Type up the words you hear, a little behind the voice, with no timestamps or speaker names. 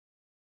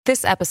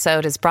This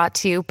episode is brought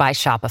to you by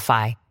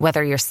Shopify.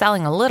 Whether you're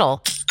selling a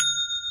little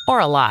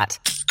or a lot,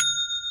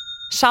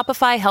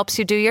 Shopify helps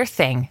you do your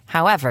thing,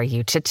 however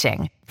you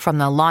cha-ching. From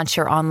the launch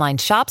your online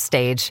shop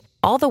stage,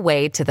 all the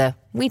way to the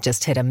we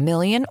just hit 1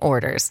 million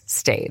orders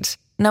stage.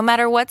 No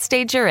matter what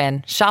stage you're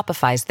in,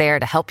 Shopify's there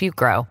to help you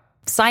grow.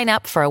 Sign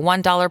up for a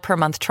 $1 per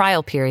month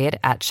trial period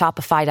at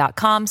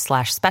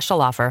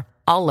shopify.com/special offer,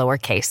 all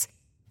lowercase.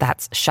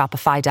 That's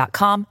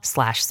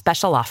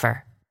shopify.com/special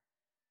offer.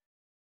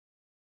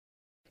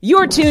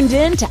 You're tuned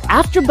in to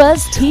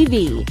AfterBuzz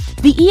TV,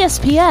 the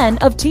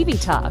ESPN of TV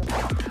talk.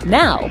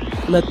 Now,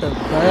 let the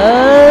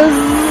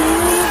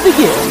buzz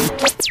begin.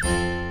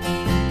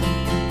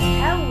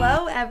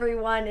 Hello,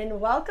 everyone, and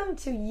welcome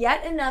to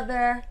yet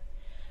another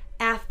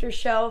after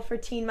show for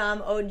Teen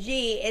Mom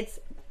OG. It's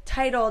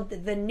titled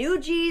 "The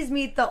New G's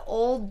Meet the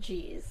Old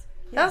G's."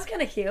 That was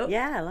kind of cute.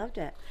 Yeah, I loved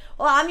it.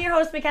 Well, I'm your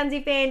host,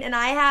 Mackenzie Fain, and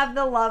I have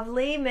the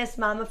lovely Miss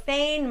Mama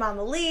Fain,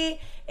 Mama Lee,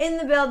 in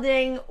the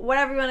building.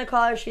 Whatever you want to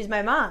call her, she's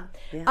my mom.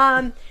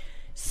 Yeah.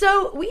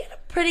 So we had a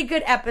pretty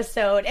good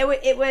episode.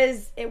 It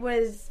was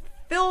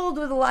filled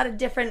with a lot of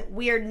different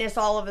weirdness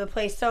all over the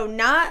place. So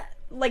not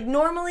like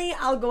normally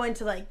I'll go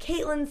into like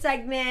Caitlin's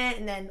segment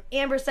and then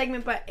Amber's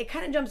segment, but it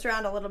kind of jumps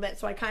around a little bit.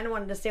 So I kind of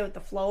wanted to stay with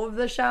the flow of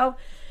the show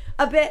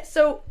a bit.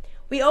 So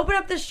we open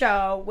up the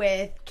show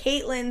with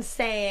Caitlin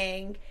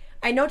saying,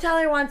 I know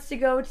Tyler wants to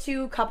go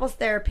to couples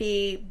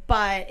therapy,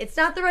 but it's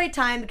not the right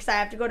time because I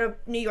have to go to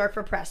New York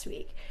for press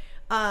week.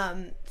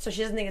 So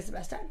she doesn't think it's the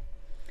best time.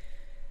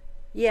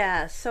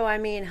 Yeah, so I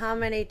mean, how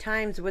many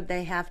times would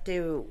they have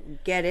to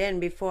get in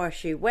before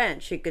she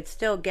went? She could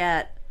still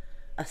get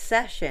a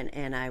session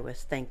in, I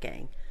was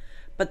thinking.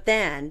 But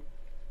then,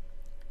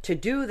 to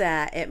do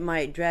that, it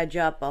might dredge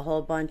up a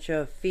whole bunch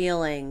of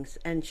feelings,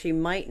 and she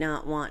might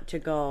not want to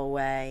go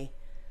away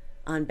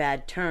on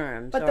bad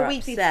terms. But or the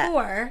week upset.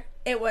 before,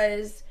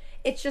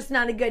 it's just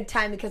not a good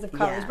time because of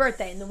Carly's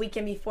birthday. And the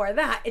weekend before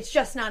that, it's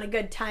just not a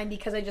good time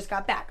because I just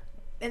got back.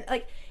 And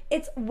like,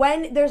 it's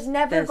when there's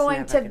never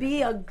going to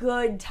be a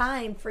good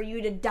time for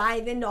you to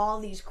dive into all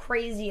these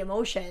crazy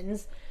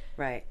emotions.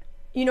 Right.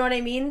 You know what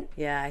I mean?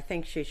 Yeah, I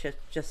think she should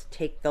just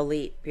take the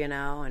leap,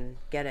 and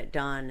get it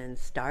done and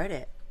start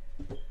it.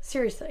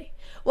 Seriously.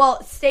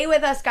 Well, stay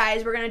with us,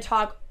 guys. We're going to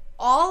talk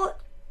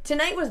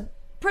tonight was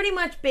pretty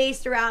much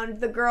based around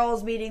the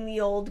girls meeting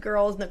the old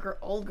girls and the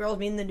old girls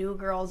meeting the new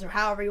girls, or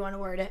however you want to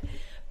word it.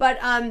 But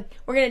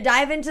we're going to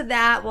dive into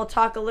that. We'll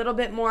talk a little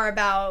bit more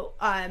about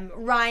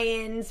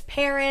Ryan's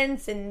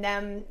parents and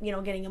them,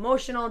 getting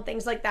emotional and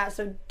things like that.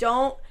 So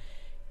don't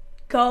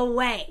go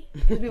away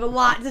because we have a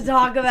lot to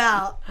talk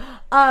about.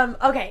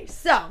 Okay,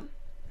 so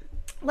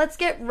let's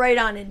get right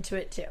on into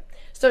it too.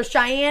 So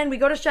Cheyenne, we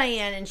go to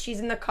Cheyenne and she's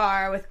in the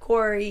car with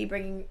Corey,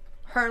 bringing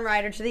her and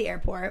Ryder to the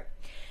airport.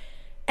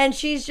 And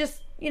she's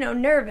just,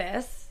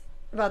 nervous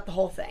about the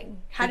whole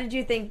thing. What did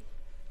you think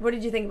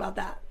about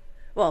that?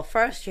 Well,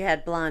 first she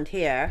had blonde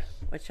hair,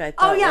 which I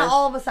thought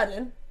all of a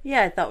sudden.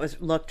 Yeah, I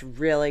thought looked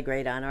really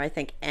great on her. I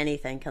think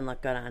anything can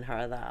look good on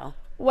her, though.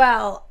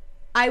 Well,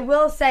 I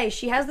will say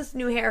she has this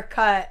new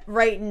haircut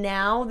right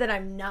now that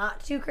I'm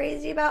not too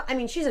crazy about. I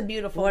mean, she's a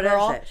beautiful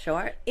girl. What is it,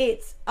 short?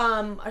 It's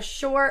a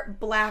short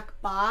black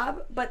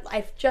bob, but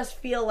I just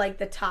feel like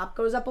the top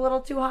goes up a little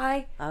too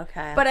high.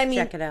 Okay, but I mean,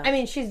 check it out. I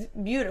mean, she's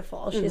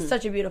beautiful. She has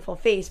such a beautiful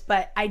face,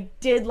 but I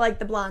did like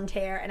the blonde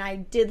hair, and I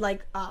did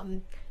like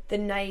the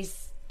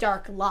nice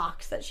dark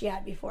locks that she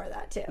had before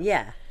that too.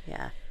 Yeah.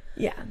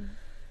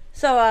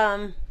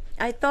 So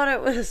I thought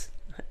it was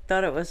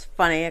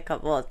funny a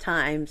couple of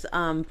times,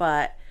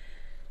 but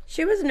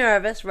she was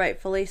nervous,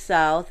 rightfully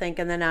so,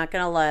 thinking they're not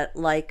going to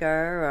like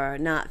her or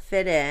not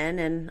fit in,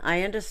 and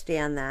I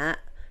understand that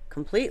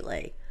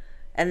completely.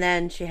 And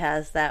then she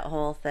has that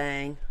whole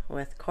thing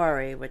with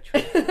Corey, which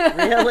was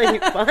really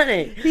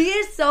funny. He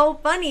is so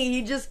funny.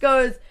 He just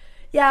goes,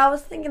 yeah, I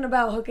was thinking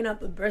about hooking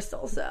up with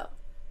Bristol, so...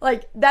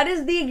 Like, that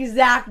is the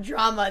exact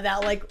drama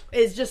that,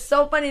 is just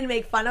so funny to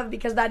make fun of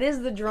because that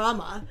is the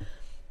drama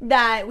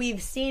that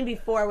we've seen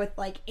before with,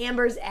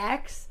 Amber's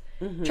ex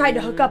tried to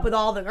hook up with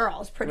all the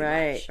girls, pretty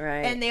much.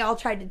 Right. And they all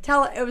tried to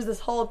tell it. It was this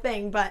whole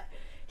thing, but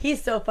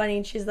he's so funny.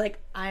 And she's like,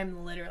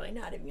 I'm literally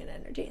not even going to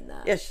entertain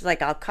that. Yeah, she's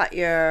like, I'll cut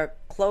your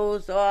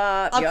clothes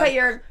off. I'll cut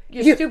your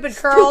stupid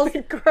curls.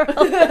 Stupid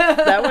curls.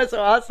 That was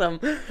awesome.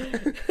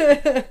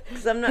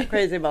 Because I'm not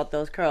crazy about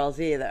those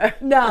curls either.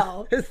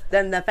 No.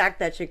 Then the fact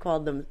that she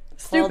called them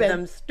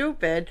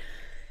stupid,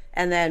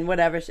 and then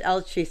whatever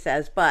else she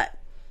says. But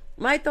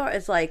my thought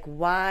is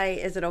why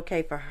is it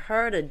okay for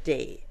her to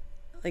date?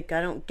 I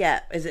don't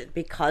get. Is it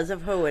because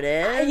of who it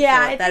is?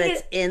 Yeah, that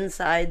it's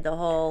inside the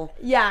whole.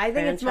 Yeah, I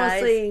think franchise? it's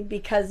mostly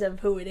because of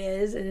who it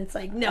is, and it's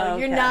no,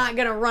 you're not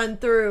gonna run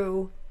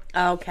through.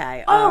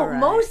 Okay. Oh, right.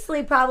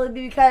 Mostly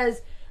probably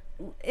because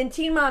in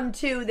Teen Mom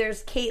 2,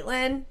 there's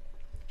Caitlin.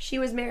 She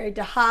was married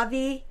to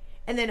Javi,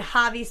 and then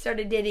Javi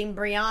started dating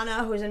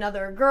Brianna, who's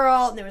another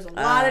girl, and there was a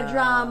lot of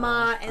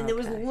drama, and there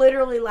was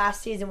literally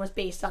last season was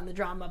based on the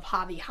drama of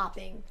Javi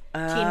hopping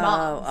Teen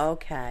Moms. Oh,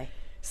 okay.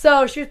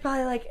 So she was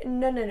probably like,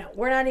 no,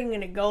 we're not even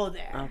going to go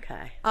there.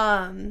 Okay.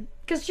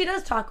 Because she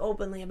does talk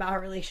openly about her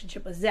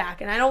relationship with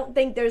Zach, and I don't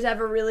think there's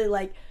ever really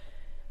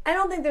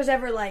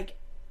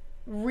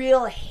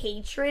real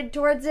hatred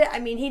towards it. I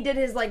mean, he did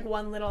his like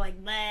one little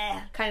like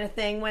bleh kind of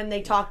thing when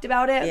they talked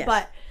about it,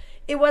 but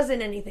it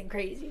wasn't anything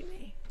crazy to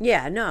me.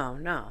 Yeah,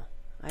 no,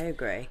 I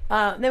agree.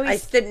 Then I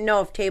just didn't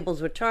know if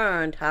tables were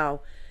turned,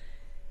 how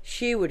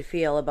she would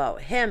feel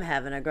about him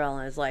having a girl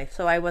in his life,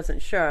 so I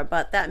wasn't sure,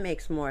 but that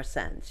makes more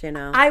sense, you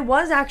know? I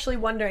was actually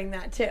wondering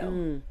that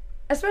too.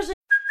 Especially.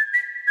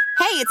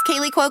 Hey, it's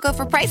Kaylee Cuoco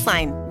for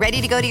Priceline.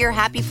 Ready to go to your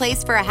happy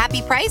place for a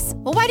happy price?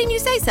 Well, why didn't you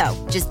say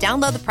so? Just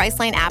download the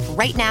Priceline app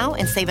right now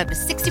and save up to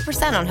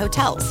 60% on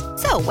hotels.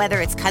 So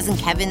whether it's Cousin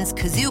Kevin's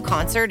Kazoo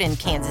Concert in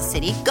Kansas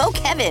City, go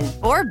Kevin,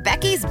 or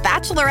Becky's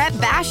Bachelorette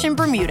Bash in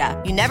Bermuda,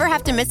 you never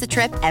have to miss a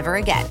trip ever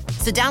again.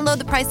 So download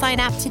the Priceline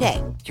app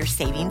today. Your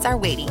savings are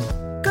waiting.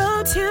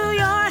 Go to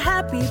your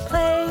happy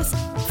place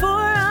for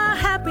a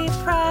happy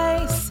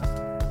price.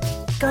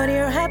 Go to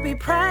your happy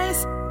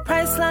price,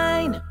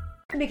 Priceline.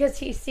 Because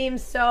he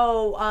seems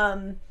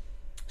so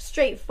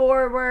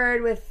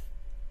straightforward with,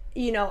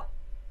 you know,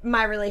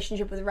 my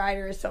relationship with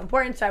Ryder is so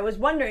important. So I was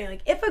wondering,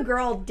 like, if a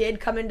girl did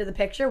come into the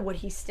picture, would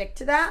he stick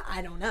to that?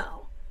 I don't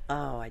know.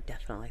 Oh, I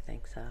definitely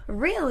think so.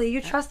 Really?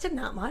 You trust him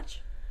that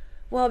much?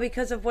 Well,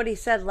 because of what he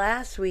said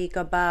last week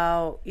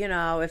about, you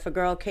know, if a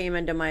girl came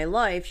into my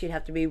life, she'd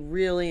have to be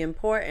really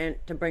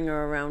important to bring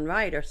her around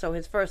Ryder. So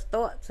his first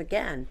thoughts,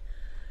 again,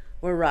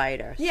 were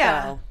Ryder.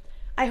 Yeah. So,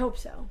 I hope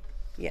so.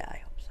 yeah, I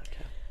hope so,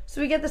 too.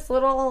 So we get this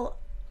little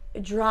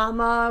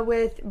drama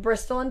with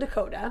Bristol and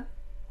Dakota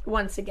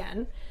once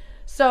again.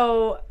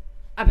 So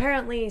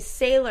apparently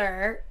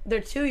Sailor,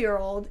 their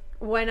 2-year-old,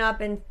 went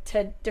up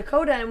into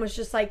Dakota and was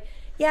just like,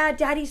 yeah,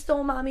 Daddy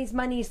stole Mommy's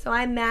money, so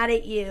I'm mad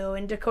at you.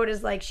 And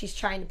Dakota's like, she's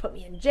trying to put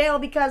me in jail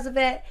because of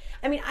it.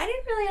 I mean, I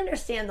didn't really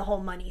understand the whole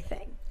money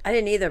thing. I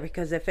didn't either,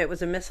 because if it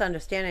was a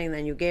misunderstanding,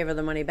 then you gave her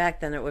the money back,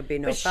 then it would be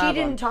no But problem.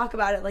 she didn't talk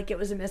about it like it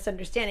was a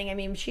misunderstanding. I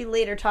mean, she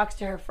later talks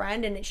to her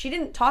friend, and she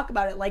didn't talk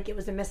about it like it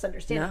was a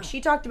misunderstanding. No.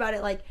 She talked about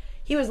it like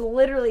he was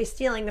literally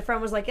stealing. The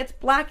friend was like, it's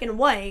black and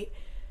white.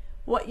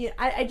 What you?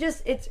 I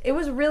just it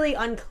was really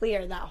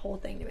unclear, that whole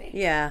thing to me.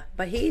 Yeah,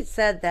 but he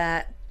said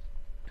that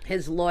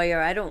his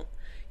lawyer,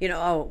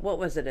 what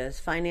was it, his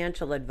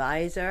financial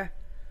advisor?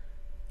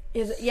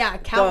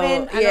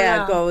 Accountant. I don't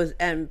know. Goes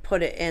and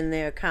put it in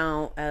the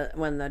account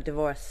when the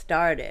divorce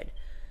started.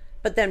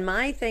 But then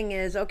my thing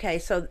is, okay,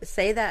 so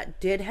say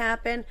that did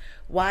happen,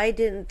 why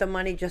didn't the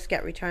money just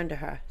get returned to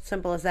her?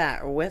 Simple as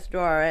that, or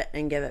withdraw it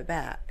and give it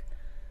back.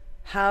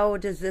 How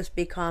does this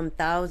become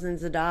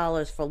thousands of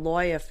dollars for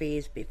lawyer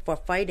fees for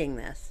fighting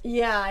this?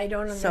 Yeah, I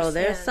don't understand. So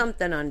there's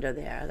something under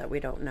there that we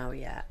don't know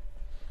yet.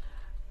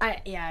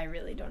 I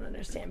really don't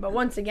understand. But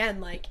once again,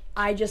 like,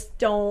 I just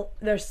don't,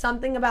 there's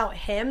something about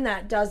him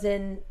that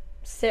doesn't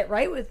sit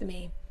right with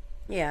me.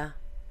 Yeah.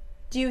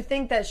 Do you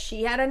think that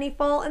she had any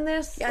fault in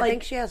this? Yeah, I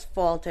think she has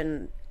fault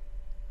in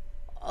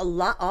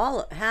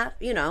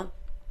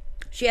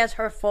she has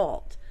her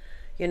fault.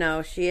 You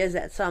know, she is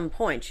at some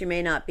point. She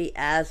may not be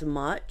as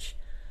much.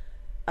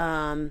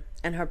 And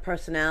her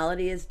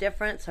personality is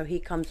different, so he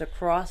comes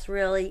across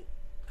really.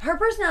 Her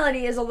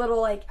personality is a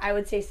little, like, I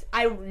would say,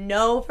 I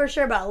know for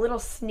sure, but a little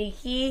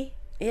sneaky.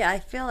 Yeah, I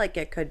feel like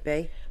it could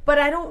be. But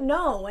I don't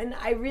know, and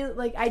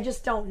I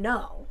just don't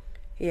know.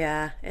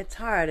 Yeah, it's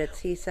hard. It's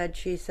he said,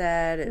 she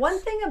said. One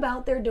thing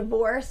about their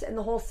divorce and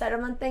the whole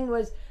settlement thing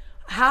was,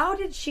 how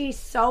did she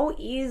so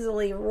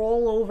easily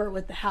roll over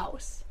with the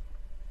house?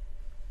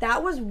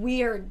 That was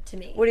weird to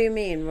me. What do you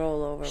mean,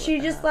 roll over? She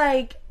just,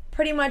 like,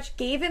 pretty much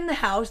gave him the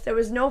house. There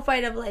was no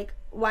fight of, like,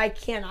 why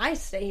can't I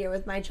stay here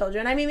with my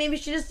children? I mean, maybe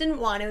she just didn't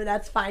want to.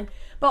 That's fine.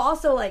 But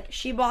also, like,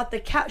 she bought the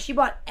couch. She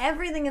bought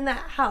everything in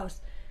that house.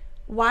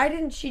 Why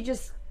didn't she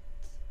just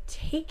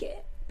take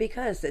it?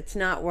 Because it's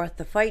not worth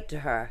the fight to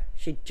her.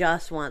 She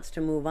just wants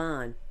to move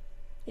on.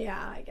 Yeah,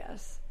 I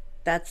guess.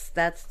 That's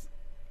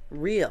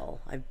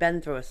real. I've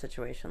been through a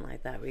situation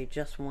like that where you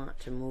just want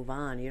to move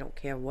on. You don't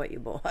care what you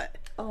bought.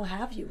 Oh,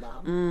 have you,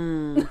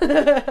 Mom?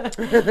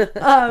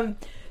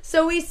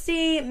 So we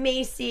see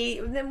Macy.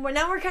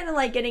 Now we're kind of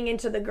like getting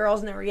into the girls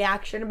and their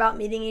reaction about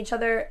meeting each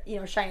other. You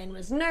know, Cheyenne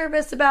was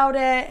nervous about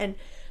it. And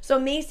so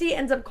Macy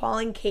ends up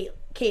calling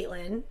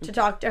Caitlin to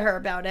talk to her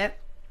about it.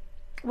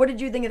 What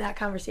did you think of that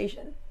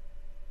conversation?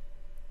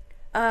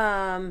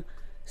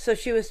 So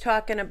she was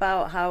talking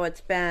about how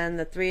it's been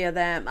the three of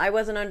them. I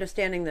wasn't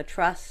understanding the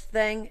trust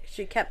thing.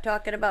 She kept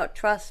talking about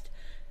trust.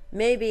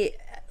 Maybe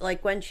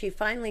like when she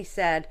finally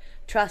said,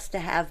 trust to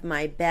have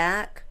my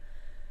back.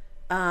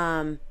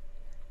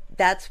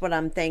 That's what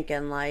I'm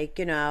thinking. Like,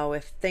 you know,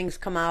 if things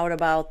come out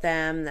about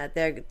them, that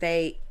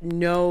they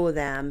know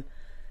them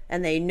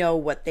and they know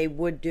what they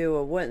would do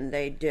or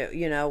wouldn't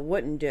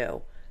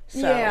do. So,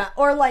 yeah.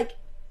 Or like,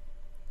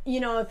 you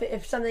know,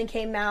 if something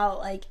came out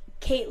like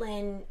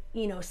Caitlin,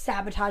 you know,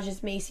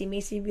 sabotages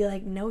Macy'd be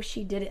like, no,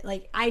 she didn't.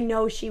 Like, I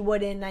know she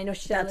wouldn't. I know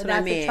she doesn't. That's what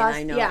I mean. Trust.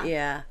 I know.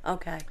 Yeah.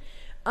 Okay.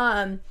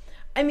 I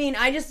mean,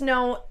 I just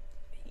know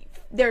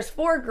there's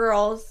 4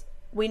 girls.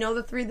 we know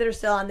the 3 that are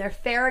still on there.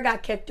 Farrah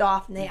got kicked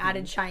off, and they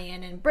added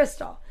Cheyenne and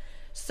Bristol.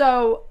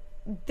 So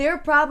their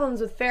problems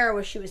with Farrah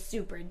was she was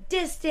super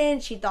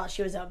distant. She thought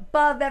she was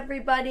above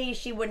everybody.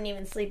 She wouldn't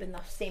even sleep in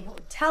the same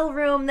hotel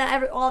room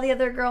that all the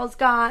other girls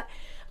got.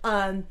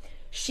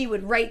 She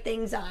would write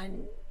things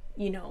on,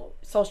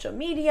 social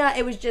media.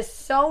 It was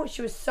just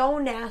she was so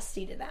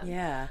nasty to them.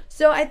 Yeah.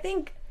 So I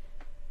think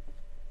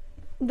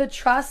the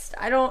trust,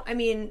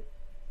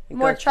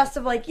 more trust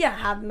of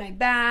have my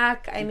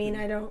back. I mean,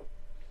 I don't.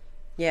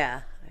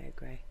 Yeah, I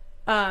agree.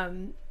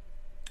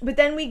 But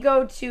then we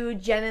go to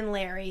Jen and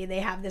Larry.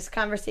 They have this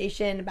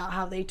conversation about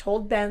how they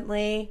told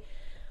Bentley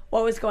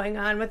what was going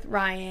on with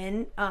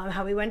Ryan,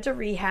 how he went to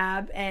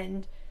rehab,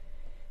 and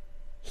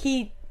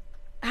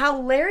how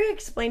Larry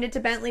explained it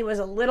to Bentley was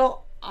a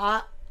little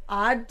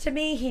odd to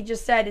me. He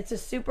just said it's a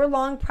super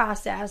long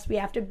process. We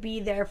have to be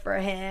there for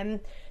him.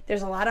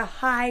 There's a lot of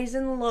highs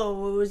and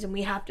lows, and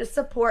we have to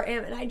support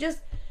him. And I just,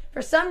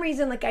 for some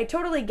reason, I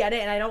totally get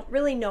it, and I don't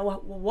really know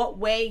what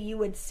way you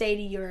would say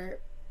to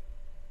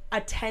a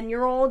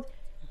 10-year-old,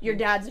 your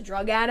dad's a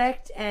drug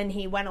addict and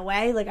he went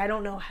away. I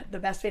don't know the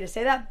best way to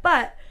say that,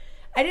 but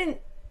I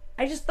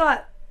just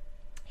thought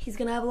he's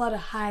going to have a lot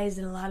of highs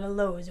and a lot of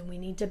lows, and we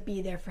need to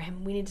be there for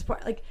him. We need to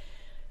support.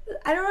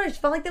 I don't know. I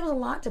just felt like there was a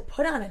lot to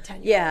put on a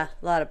 10-year-old. Yeah,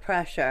 a lot of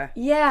pressure.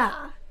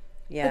 Yeah.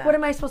 Yeah. What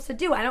am I supposed to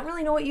do? I don't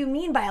really know what you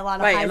mean by a lot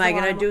of highs. Right, am I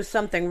going to do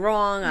something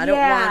wrong? I don't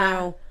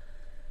want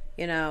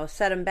to,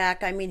 set him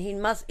back. I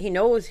mean,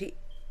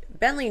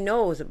 Bentley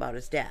knows about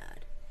his dad.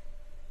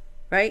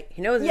 Right?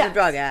 He knows he's a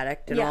drug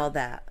addict and all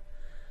that.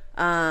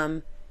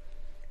 And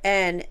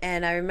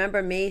I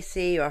remember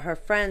Macy or her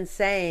friend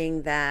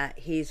saying that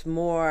he's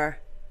more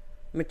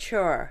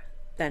mature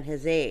than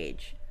his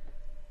age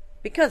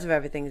because of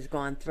everything he's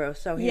gone through.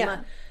 So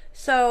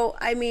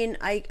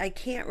I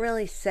can't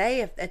really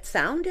say if it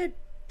sounded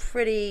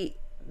pretty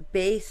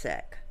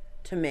basic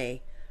to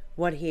me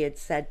what he had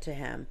said to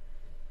him,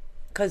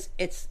 because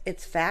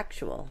it's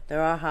factual.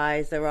 There are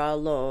highs, there are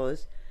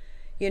lows,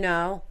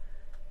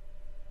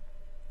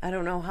 I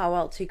don't know how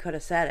else he could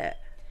have said it.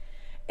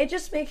 It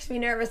just makes me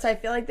nervous. I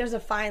feel like there's a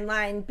fine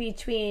line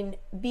between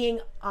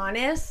being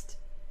honest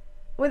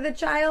with a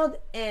child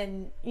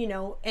and,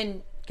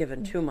 and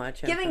giving too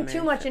much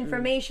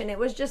information. It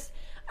was just,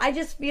 I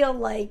just feel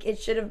like it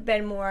should have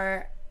been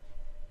more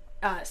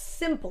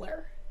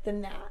simpler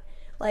than that.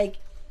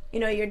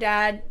 Your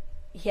dad,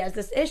 he has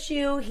this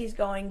issue, he's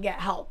going to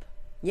get help.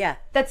 Yeah.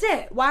 That's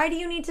it. Why do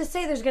you need to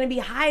say there's going to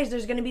be highs,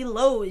 there's going to be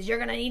lows, you're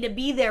going to need to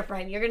be there for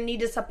him, you're going to need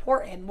to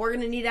support him, we're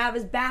going to need to have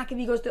his back if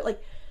he goes through,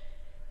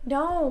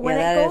 no, when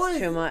it goes... is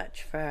too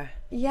much for...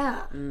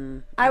 Yeah.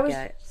 I was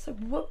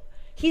what?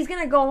 He's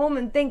going to go home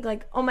and think,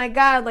 oh my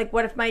God,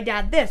 what if my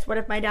dad this, what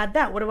if my dad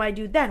that, what do I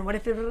do then, what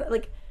if it, he's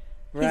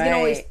going to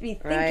always be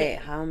thinking. Right,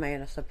 how am I going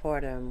to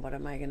support him, what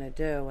am I going to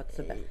do, what's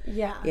the best...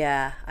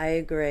 Yeah, I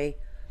agree.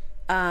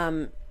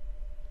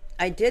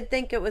 I did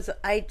think it was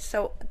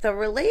so the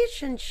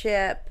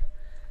relationship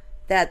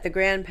that the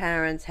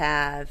grandparents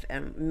have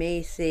and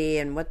Macy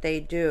and what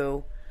they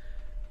do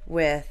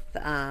with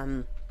Bentley.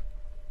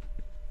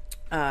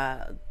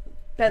 I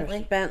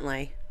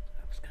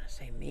was going to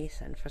say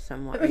Mason for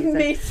some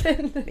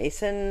reason.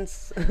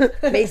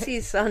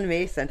 Macy's son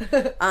Mason.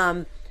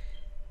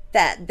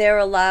 That they're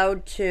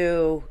allowed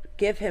to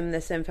give him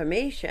this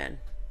information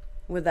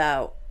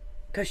without.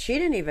 Because she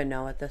didn't even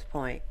know at this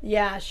point.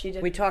 Yeah, she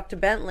didn't. We talked to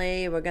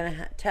Bentley. We're going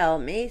to tell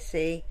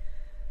Macy.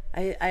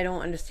 I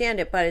don't understand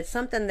it, but it's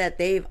something that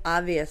they've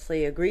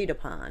obviously agreed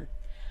upon.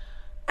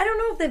 I don't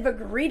know if they've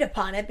agreed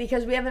upon it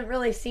because we haven't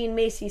really seen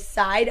Macy's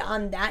side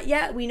on that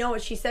yet. We know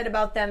what she said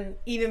about them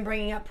even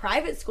bringing up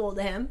private school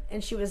to him,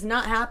 and she was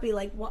not happy.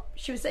 What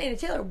she was saying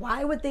to Taylor,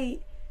 why would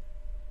they...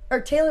 Or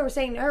Taylor was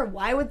saying to her,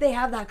 why would they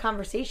have that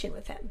conversation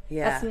with him?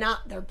 Yeah. That's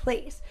not their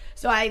place.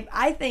 So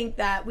I think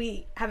that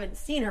we haven't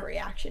seen her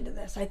reaction to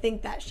this. I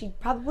think that she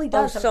probably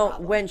does have a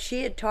problem. When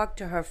she had talked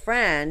to her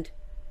friend,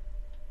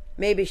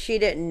 maybe she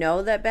didn't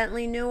know that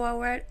Bentley knew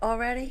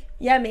already?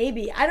 Yeah,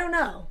 maybe. I don't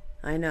know.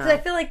 I know. Because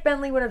I feel like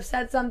Bentley would have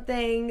said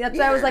something. That's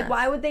why I was like,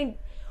 why would they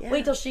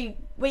wait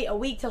a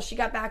week till she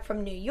got back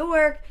from New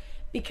York?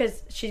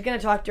 Because she's going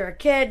to talk to her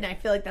kid, and I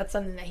feel like that's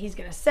something that he's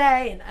going to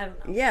say, and I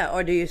don't know. Yeah,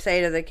 or do you say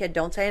to the kid,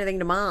 don't say anything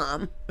to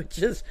mom,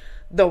 which is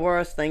the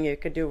worst thing you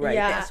could do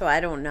there. So I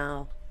don't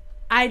know.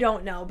 I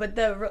don't know, but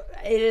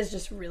it is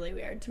just really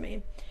weird to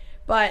me.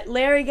 But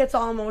Larry gets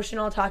all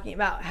emotional talking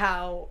about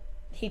how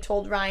he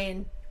told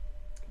Ryan,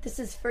 this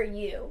is for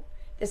you.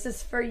 This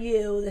is for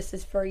you. This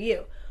is for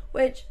you.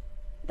 Which,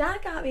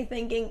 that got me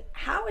thinking,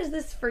 how is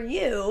this for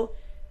you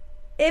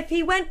if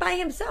he went by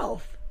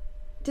himself?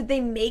 Did they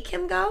make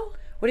him go?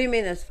 What do you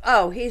mean this?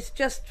 Oh, he's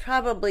just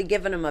probably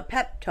giving him a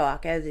pep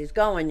talk as he's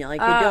going. You're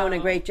like, you're doing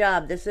a great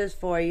job. This is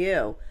for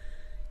you.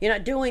 You're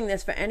not doing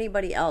this for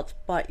anybody else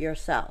but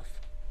yourself.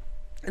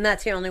 And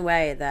that's the only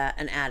way that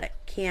an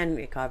addict can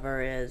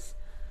recover is,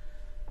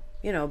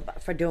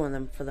 for doing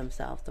them for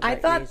themselves. The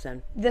right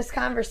reason. This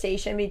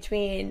conversation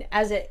between,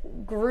 as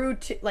it grew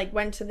to,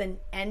 went to the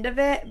end of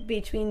it,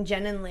 between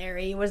Jen and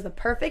Larry was the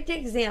perfect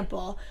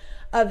example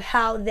of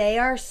how they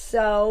are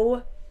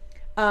so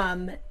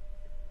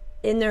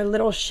in their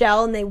little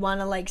shell and they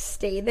want to like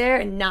stay there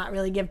and not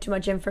really give too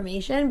much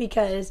information,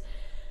 because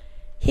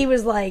he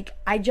was like,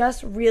 I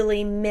just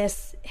really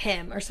miss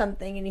him or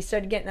something, and he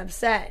started getting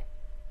upset,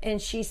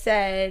 and she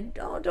said,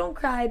 oh, don't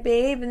cry,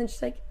 babe, and then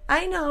she's like,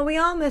 I know, we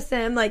all miss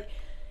him, like,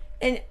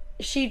 and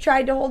she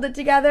tried to hold it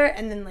together,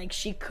 and then like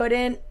she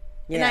couldn't.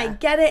 And I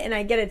get it, and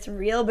I get it's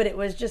real, but it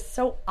was just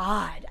so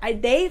odd. I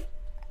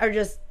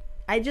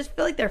just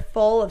feel like they're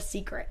full of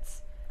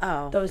secrets.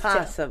 Oh, those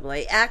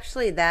possibly.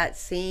 Actually, that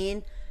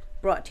scene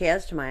brought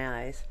tears to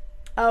my eyes.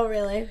 Oh,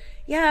 really?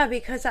 Yeah,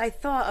 because I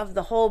thought of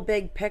the whole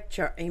big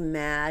picture.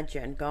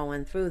 Imagine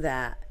going through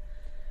that.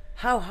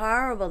 How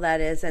horrible that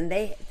is. And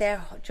they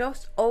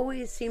just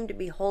always seem to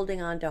be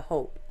holding on to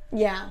hope.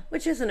 Yeah.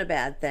 Which isn't a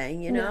bad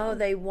thing, you know? No.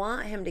 They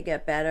want him to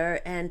get better,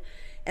 and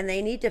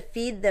they need to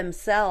feed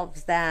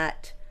themselves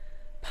that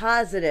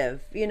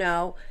positive, you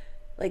know?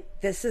 Like,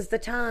 this is the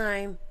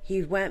time.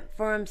 He went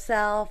for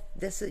himself.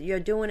 You're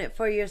doing it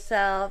for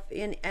yourself.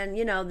 And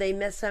you know, they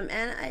miss him.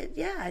 And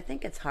I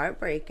think it's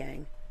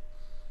heartbreaking.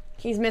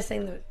 He's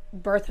missing the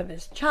birth of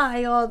his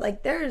child.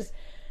 Like, there's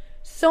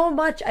so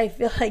much, I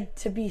feel like,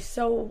 to be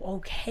so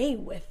okay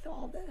with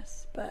all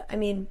this. But, I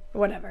mean,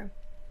 whatever.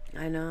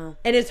 I know.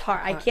 It is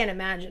hard. I can't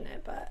imagine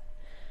it, but...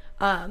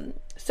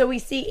 So we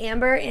see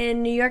Amber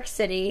in New York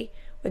City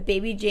with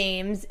baby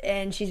James,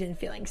 and she's been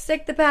feeling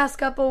sick the past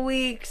couple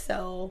weeks,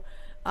 so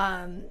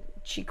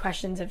she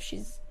questions if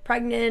she's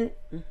pregnant,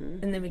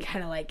 and then we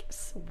kind of like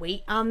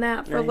wait on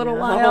that for a little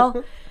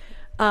while.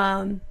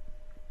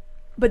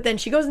 But then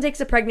she goes and takes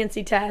a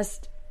pregnancy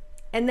test,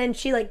 and then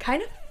she like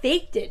kind of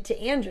faked it to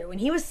Andrew when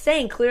he was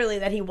saying clearly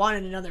that he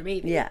wanted another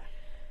baby. Yeah.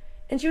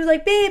 And she was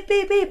like, babe,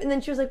 babe, babe. And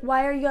then she was like,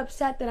 why are you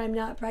upset that I'm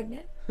not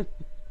pregnant?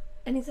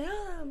 And he's like,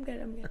 oh, I'm good,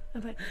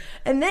 I'm fine.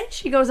 And then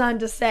she goes on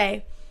to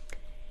say,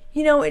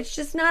 you know, it's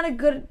just not a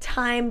good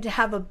time to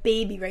have a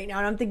baby right now.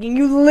 And I'm thinking,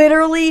 you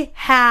literally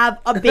have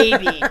a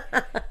baby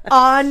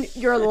on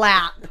your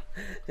lap.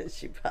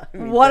 She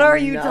probably What are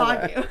you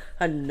talking?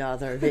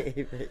 Another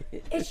baby.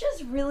 It's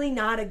just really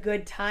not a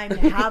good time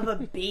to have a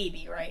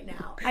baby right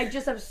now. I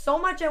just have so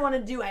much I want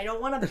to do. I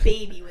don't want a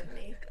baby with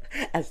me.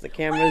 As the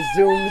camera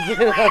zooms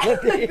in on the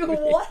baby. Like,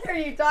 what are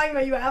you talking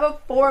about? You have a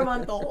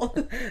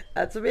 4-month-old.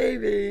 That's a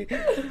baby.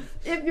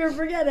 If you're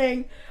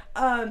forgetting.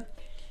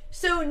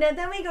 So now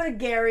then we go to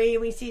Gary.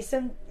 We see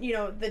some, you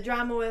know, the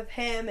drama with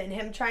him and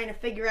him trying to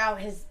figure out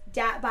his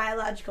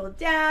biological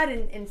dad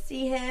and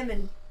see him.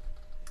 And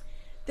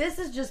this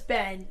has just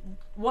been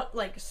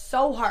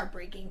so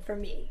heartbreaking for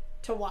me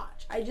to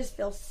watch. I just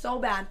feel so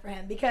bad for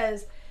him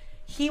because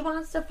he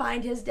wants to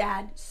find his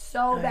dad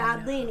so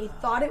badly, and he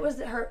thought it was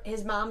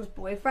his mom's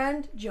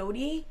boyfriend,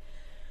 Jody,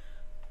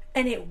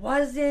 and it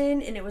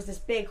wasn't, and it was this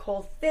big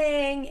whole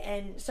thing.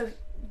 And so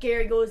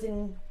Gary goes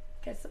and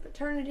gets the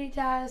paternity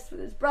test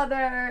with his brother,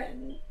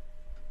 and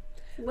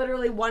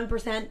literally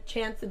 1%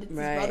 chance that it's his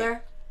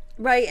brother.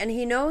 Right, and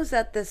he knows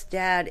that this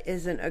dad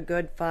isn't a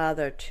good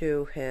father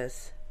to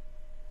his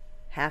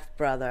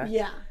half-brother.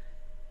 Yeah.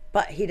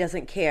 But he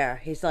doesn't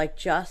care. He's like,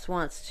 just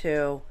wants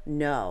to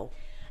know.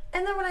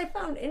 And then what I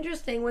found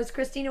interesting was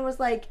Christina was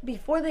like,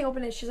 before they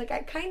open it, she's like, I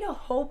kind of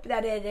hope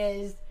that it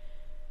is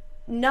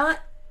not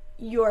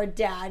your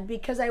dad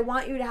because I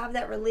want you to have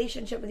that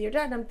relationship with your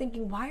dad. And I'm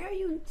thinking, why are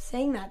you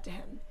saying that to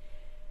him?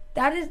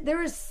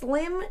 There is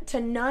slim to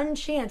none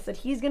chance that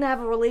he's going to have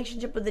a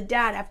relationship with the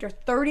dad after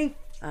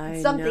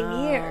 30-something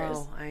years.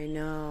 I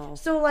know.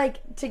 So, like,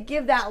 to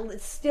give that,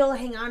 still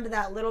hang on to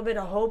that little bit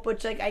of hope,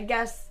 which, like, I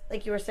guess,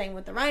 like you were saying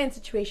with the Ryan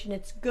situation,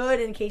 it's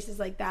good in cases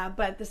like that.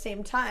 But at the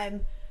same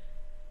time,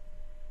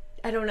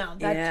 I don't know.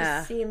 That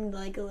just seemed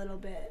like a little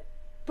bit.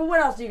 But what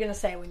else are you going to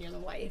say when you're the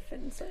wife?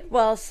 And it's like,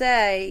 well,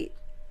 say,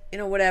 you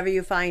know, whatever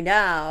you find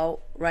out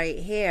right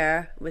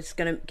here was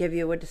going to give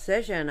you a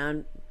decision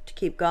on to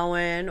keep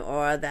going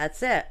or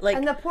that's it. Like,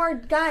 and the poor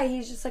guy,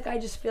 he's just like, I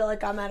just feel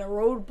like I'm at a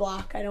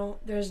roadblock.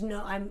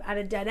 I'm at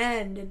a dead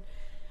end. And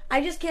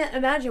I just can't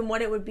imagine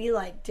what it would be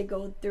like to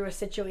go through a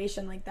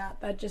situation like that.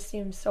 That just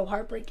seems so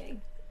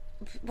heartbreaking.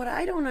 What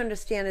I don't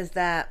understand is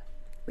that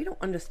we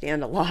don't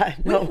understand a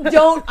lot. No. We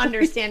don't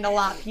understand a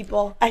lot,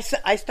 people. I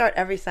start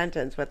every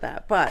sentence with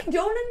that, but I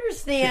don't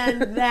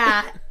understand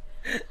that.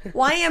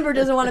 Why Amber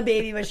doesn't want a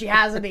baby, but she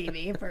has a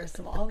baby, first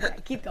of all. Okay,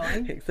 keep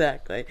going.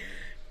 Exactly.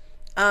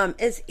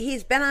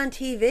 He's been on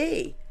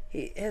TV.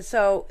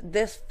 So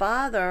this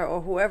father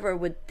or whoever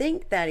would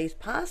think that he's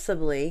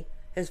possibly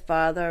his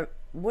father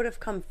would have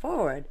come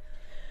forward.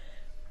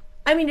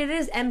 I mean, it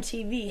is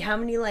MTV. How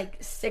many,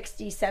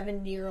 60,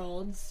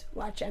 70-year-olds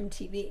watch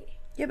MTV?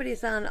 Yeah, but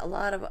he's on a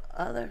lot of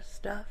other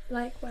stuff.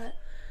 Like what?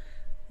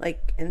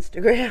 Like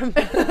Instagram.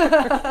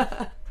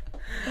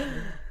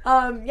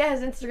 Yeah,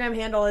 his Instagram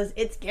handle is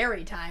It's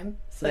Gary Time.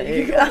 So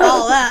you can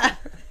follow that.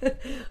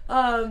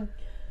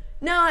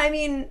 No, I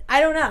mean,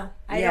 I don't know.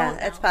 I don't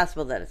know. It's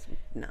possible that it's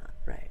not,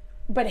 right.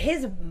 But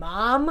his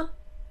mom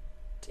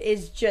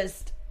is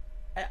just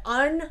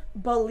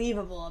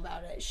unbelievable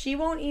about it. She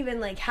won't even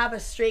like have a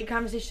straight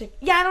conversation. Like,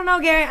 yeah, I don't know,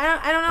 Gary.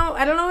 I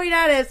don't know who your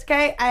dad is.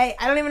 Okay, I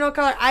don't even know what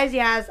color eyes he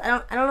has. I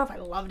don't know if I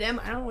loved him.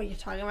 I don't know what you're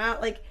talking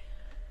about. Like,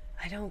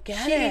 I don't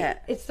get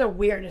it. It's the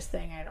weirdest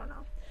thing. I don't know.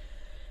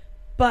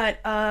 But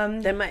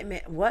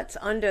there what's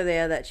under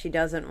there that she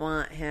doesn't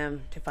want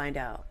him to find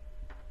out?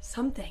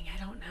 Something,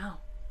 I don't know.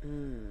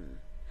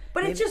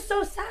 But maybe, it's just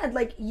so sad.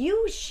 Like,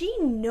 she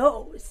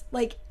knows.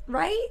 Like,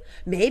 right?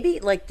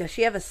 Maybe, like, does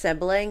she have a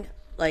sibling?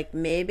 Like,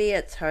 maybe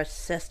it's her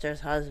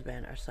sister's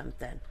husband or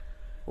something.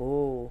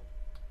 Ooh.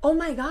 Oh,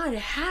 my God. It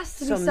has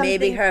to be something. So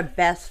maybe her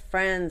best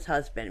friend's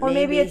husband. Or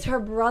maybe it's her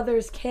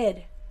brother's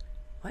kid.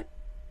 What?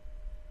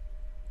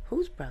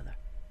 Whose brother?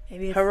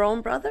 Maybe it's her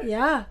own brother?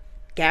 Yeah.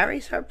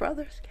 Gary's her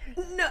brother's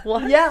kid? No.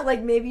 What? Yeah,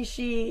 like, maybe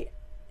she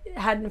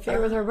had an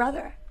affair with her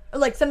brother. Or,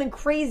 like, something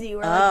crazy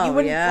where, like, you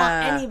wouldn't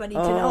want anybody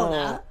to know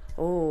that.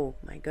 Oh,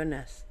 my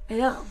goodness. I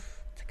know.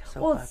 It's like a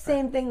soap opera. It's the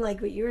same thing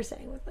like what you were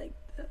saying with, like,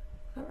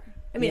 whatever.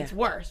 I mean, it's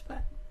worse,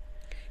 but...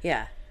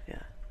 Yeah.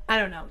 I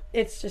don't know.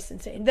 It's just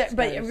insane.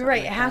 But you're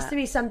right. It has to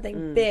be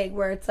something big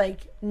where it's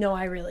like, no,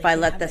 I really... If I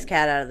let this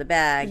cat out of the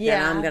bag,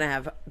 then I'm going to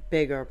have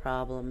bigger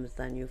problems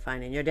than you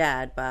finding your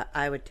dad. But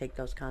I would take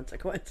those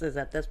consequences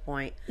at this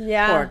point.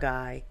 Yeah. Poor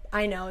guy.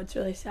 I know. It's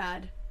really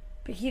sad.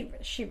 But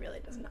she really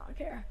does not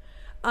care.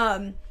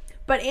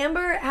 But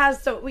Amber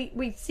has... So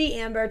we see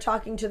Amber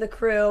talking to the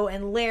crew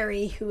and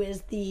Larry, who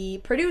is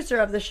the producer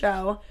of the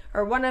show,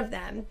 or one of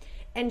them.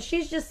 And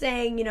she's just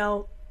saying, you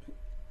know...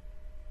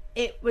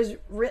 It was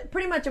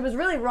pretty much, it was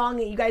really wrong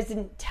that you guys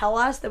didn't tell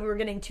us that we were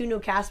getting 2 new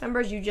cast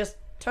members. You just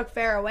took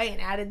Farrah away and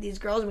added these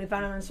girls, and we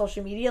found it on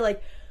social media.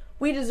 Like,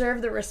 we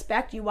deserve the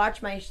respect. You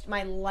watch my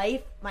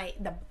life,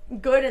 the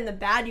good and the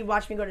bad. You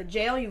watched me go to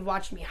jail. You've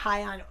watched me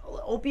high on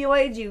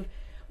opioids. You've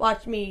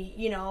watched me,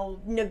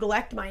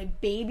 neglect my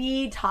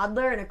baby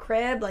toddler in a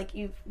crib. Like,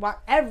 you've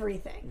watched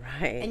everything.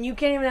 Right. And you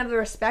can't even have the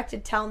respect to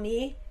tell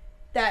me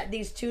that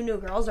these 2 new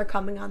girls are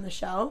coming on the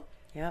show.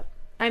 Yep.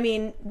 I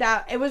mean,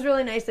 it was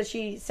really nice that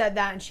she said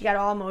that, and she got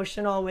all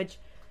emotional, which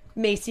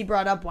Macy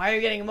brought up. Why are you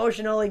getting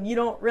emotional? Like, you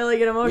don't really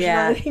get emotional.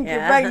 I think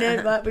you're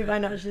pregnant, but we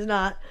find out she's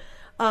not.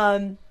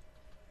 I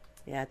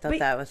thought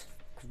that was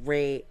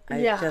great.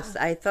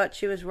 I thought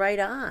she was right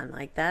on.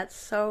 Like, that's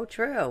so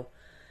true.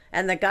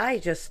 And the guy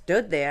just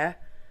stood there.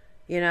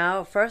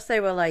 First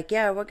they were like,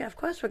 yeah, of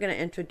course we're going to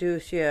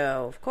introduce you.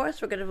 Of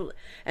course we're going to.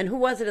 And who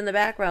was it in the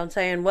background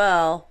saying,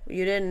 well,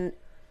 you didn't.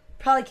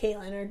 Probably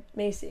Caitlin or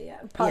Macy.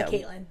 Yeah, probably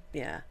Caitlin.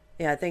 Yeah,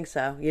 I think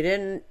so. You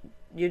didn't.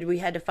 We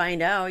had to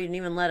find out. You didn't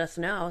even let us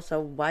know. So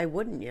why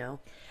wouldn't you?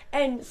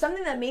 And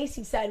something that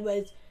Macy said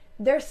was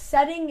they're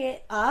setting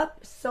it up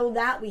so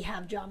that we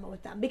have drama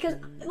with them. Because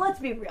let's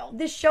be real,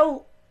 this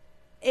show,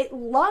 it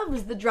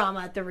loves the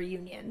drama at the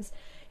reunions,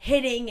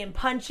 hitting and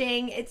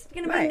punching. It's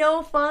gonna be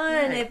no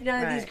fun if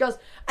none of these girls.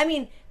 I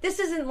mean, this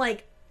isn't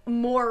like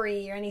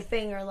Maury or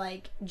anything, or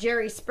like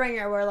Jerry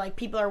Springer where like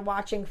people are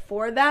watching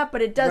for that,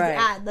 but it does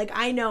add, like,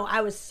 I know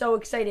I was so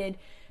excited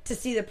to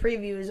see the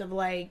previews of,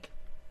 like,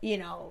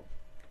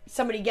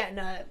 somebody getting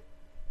a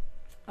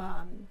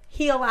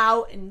heel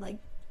out and like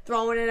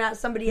throwing it at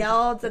somebody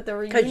else at the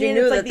reunion, because you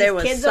knew that like there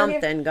was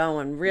something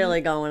going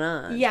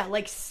on. Yeah,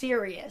 like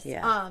serious.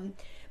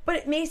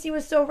 But Macy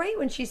was so right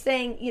when she's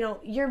saying,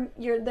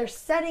 they're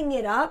setting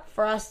it up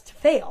for us to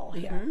fail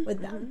here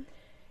with them.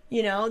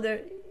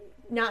 They're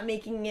not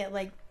making it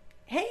like,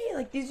 hey,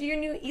 like, these are your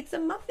new, eat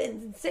some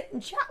muffins and sit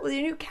and chat with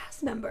your new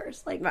cast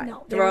members. Like,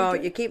 no.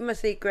 You keep them a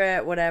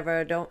secret,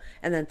 whatever,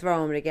 and then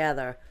throw them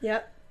together.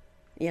 Yep.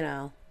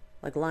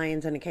 Like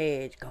lions in a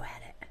cage, go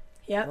at it.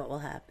 Yep. What will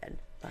happen?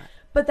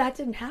 But that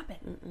didn't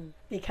happen.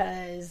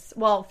 Because,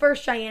 well,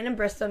 first Cheyenne and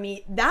Bristol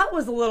meet. That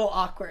was a little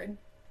awkward.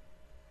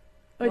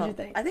 What did you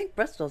think? I think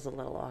Bristol's a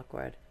little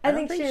awkward. I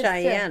don't think she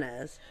Cheyenne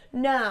is.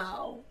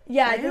 No.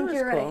 Yeah, Cheyenne I think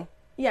you're cool. right.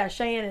 Yeah,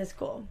 Cheyenne is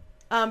cool.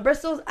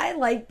 I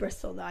like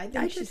Bristol, though. I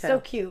think she's so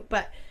cute,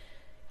 but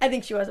I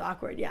think she was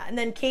awkward, yeah. And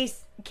then Kate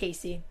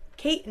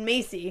and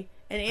Macy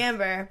and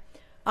Amber,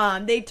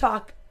 they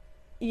talk,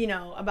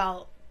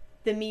 about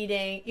the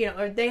meeting,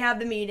 or they have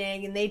the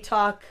meeting, and they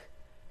talk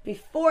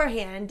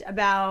beforehand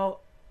about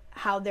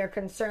how their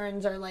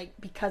concerns are, like,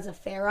 because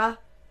of Farrah.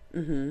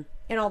 And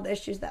all the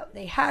issues that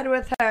they had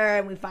with her,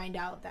 and we find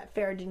out that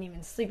Farrah didn't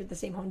even sleep at the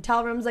same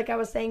hotel rooms, like I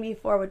was saying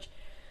before, which...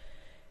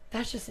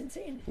 That's just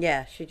insane.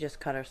 Yeah, she just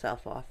cut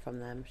herself off from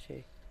them.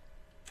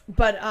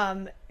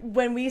 But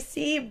when we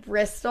see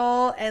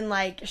Bristol and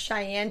like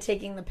Cheyenne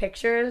taking the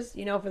pictures,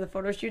 for the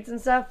photo shoots and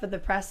stuff, for the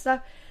press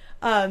stuff,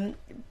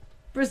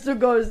 Bristol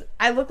goes,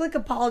 "I look like a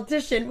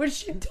politician," which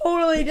she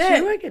totally did.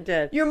 She like it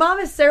did. Your mom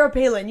is Sarah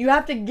Palin. You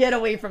have to get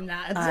away from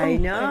that. I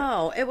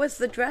know. It was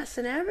the dress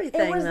and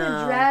everything. It was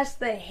the dress,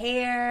 the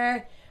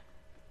hair.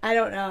 I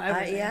don't know.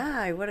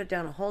 I would have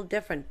done a whole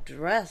different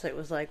dress. It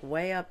was like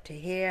way up to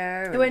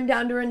here. It went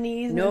down to her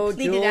knees. No and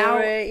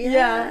jewelry. Out.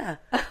 Yeah.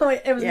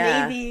 It was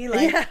navy.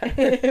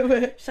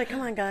 Like, she's like,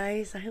 "Come on,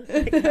 guys."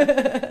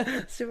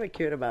 Super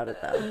cute about it,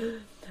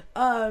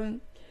 though.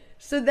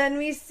 So then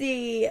we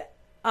see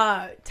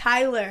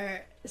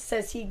Tyler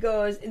says he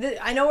goes,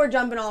 I know we're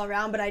jumping all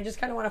around, but I just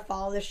kind of want to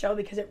follow this show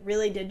because it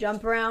really did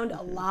jump around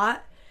a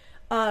lot.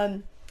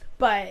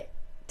 But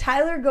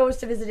Tyler goes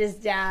to visit his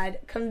dad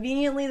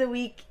conveniently the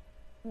week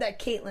that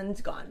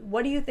Caitlin's gone.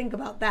 What do you think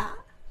about that?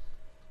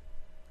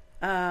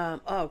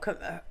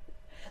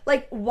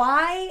 Like,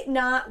 why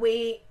not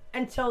wait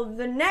until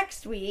the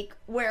next week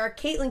where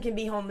Caitlin can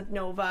be home with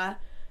Nova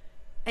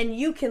and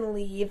you can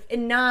leave,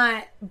 and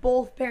not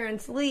both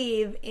parents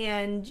leave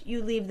and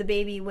you leave the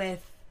baby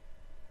with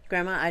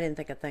Grandma? I didn't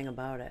think a thing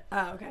about it.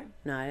 Oh, okay.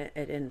 No, I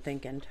didn't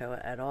think into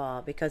it at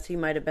all, because he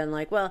might have been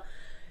like, well,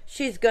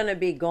 she's going to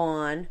be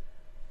gone.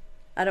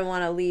 I don't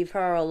want to leave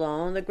her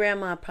alone. The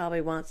grandma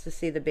probably wants to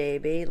see the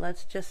baby.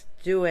 Let's just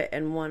do it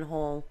in one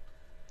whole.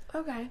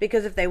 Okay.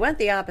 Because if they went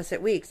the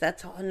opposite weeks,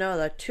 that's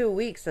another 2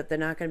 weeks that they're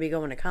not going to be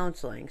going to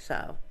counseling.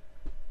 So.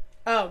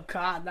 Oh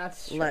God,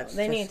 that's true. Let's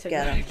they just need to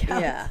get go to him.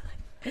 counseling. Yeah.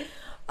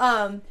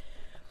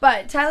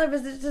 But Tyler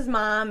visits his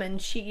mom,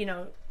 and she, you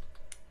know,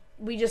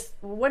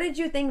 what did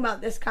you think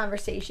about this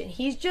conversation?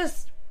 He's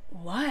just,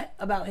 what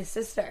about his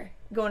sister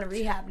going to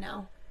rehab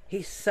now?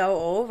 He's so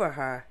over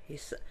her.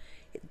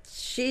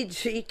 She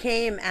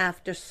came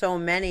after so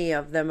many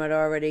of them had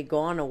already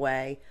gone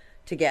away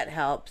to get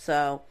help.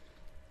 So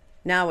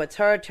now it's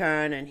her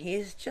turn, and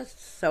he's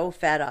just so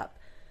fed up.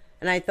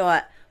 And I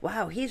thought,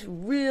 wow, he's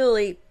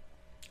really,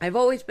 I've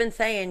always been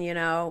saying, you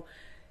know,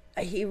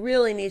 he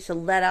really needs to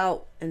let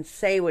out and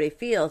say what he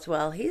feels.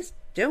 Well, he's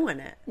doing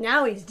it.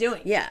 Now he's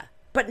doing it. Yeah.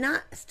 But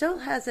still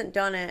hasn't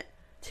done it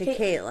to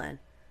Caitlin.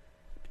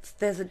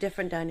 There's a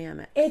different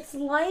dynamic. It's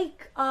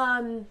like,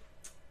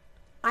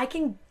 I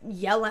can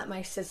yell at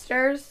my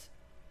sisters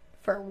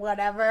for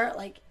whatever.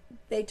 Like,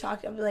 they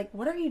talk, I'll be like,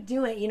 what are you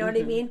doing? You know what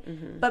I mean?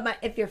 Mm-hmm. But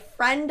if your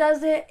friend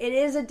does it, it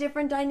is a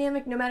different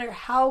dynamic. No matter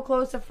how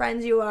close of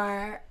friends you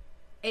are,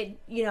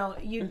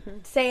 you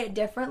say it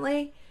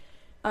differently.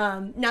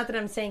 Not that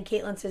I'm saying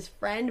Caitlin's his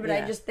friend, but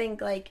I just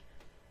think, like,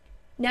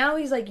 now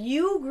he's like,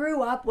 you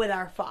grew up with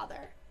our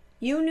father.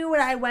 You knew what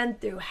I went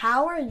through.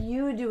 How are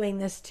you doing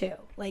this too?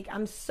 Like,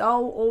 I'm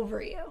so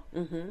over you.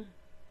 Mm-hmm.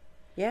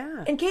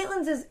 Yeah. And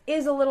Caitlin's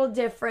is a little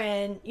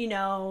different, you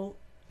know.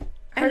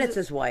 And it's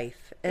his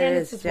wife.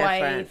 It's his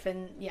different. wife,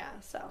 and yeah,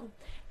 so.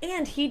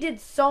 And he did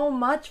so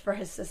much for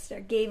his sister.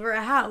 Gave her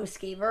a house,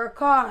 gave her a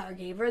car,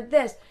 gave her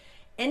this.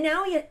 And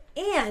now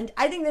and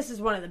I think this is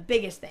one of the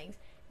biggest things.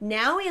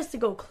 Now he has to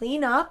go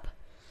clean up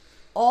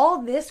all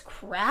this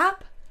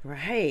crap.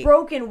 Right.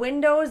 Broken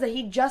windows that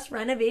he just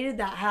renovated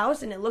that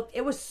house, and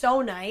it was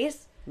so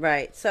nice.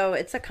 Right. So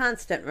it's a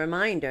constant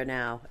reminder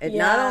now.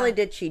 Not only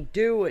did she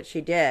do what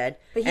she did,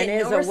 but and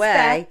is no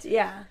respect.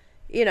 Yeah.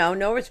 You know,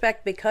 no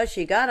respect because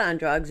she got on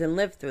drugs and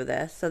lived through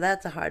this. So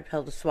that's a hard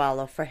pill to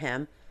swallow for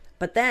him.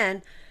 But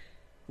then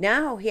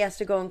now he has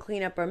to go and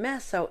clean up her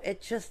mess. So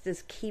it just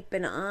is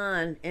keeping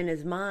on in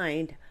his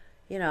mind,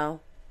 you know,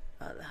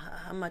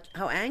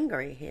 how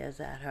angry he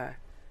is at her.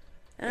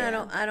 And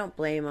I don't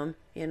blame him,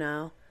 you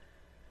know.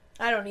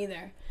 I don't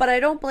either. But I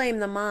don't blame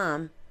the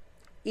mom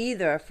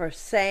either for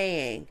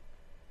saying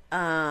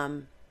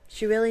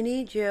she really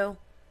needs you,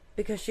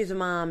 because she's a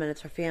mom and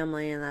it's her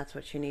family and that's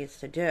what she needs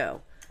to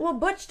do. Well,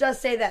 Butch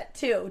does say that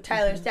too,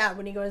 Tyler's dad,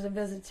 when he goes and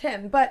visits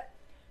him. But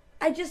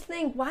I just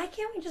think, why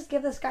can't we just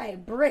give this guy a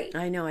break?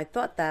 I know, I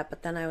thought that,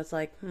 but then I was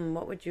like,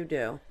 what would you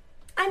do?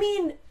 I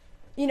mean,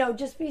 you know,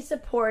 just be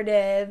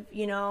supportive.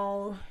 You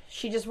know,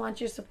 she just wants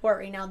your support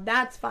right now.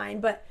 That's fine.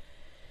 But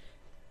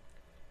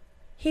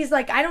he's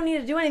like, I don't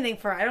need to do anything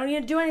for her. I'm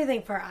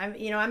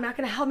not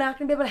going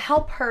to be able to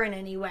help her in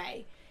any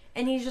way.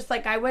 And he's just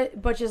like,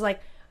 Butch is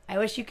like, I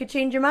wish you could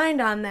change your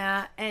mind on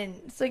that. And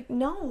it's like,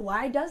 no,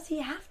 why does he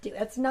have to?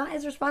 That's not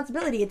his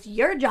responsibility. It's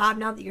your job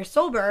now that you're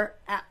sober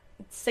at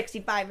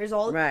 65 years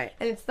old. Right.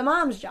 And it's the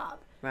mom's job.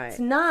 Right. It's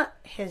not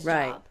his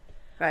job.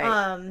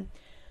 Right.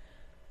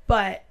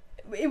 But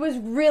it was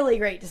really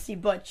great to see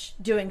Butch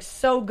doing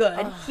so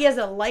good. He has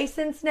a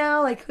license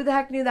now. Like, who the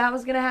heck knew that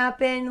was going to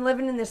happen?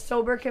 Living in this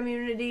sober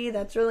community.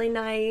 That's really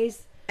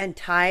nice. And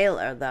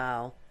Tyler,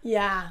 though.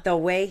 Yeah. The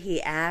way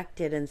he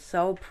acted and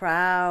so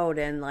proud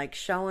and, like,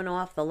 showing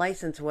off the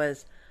license it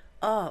was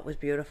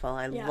beautiful.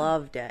 I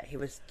loved it. He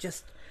was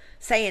just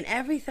saying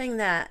everything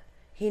that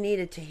he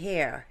needed to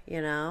hear,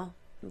 you know?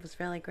 It was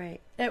really great.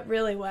 It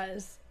really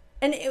was.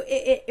 And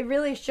it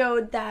really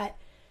showed that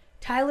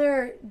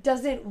Tyler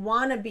doesn't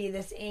want to be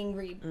this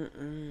angry,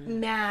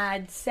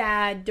 mad,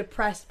 sad,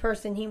 depressed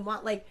person.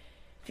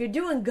 If you're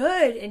doing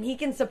good and he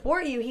can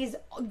support you, he's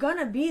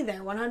gonna be there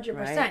 100%.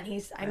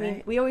 Right. I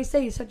mean, we always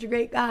say he's such a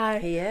great guy.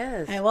 He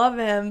is. I love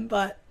him,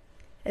 but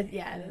it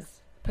is.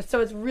 So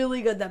it's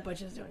really good that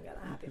Butch is doing good.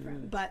 I'm happy for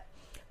him. But,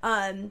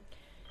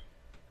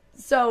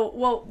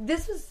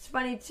 this was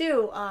funny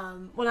too.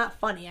 Well, not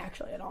funny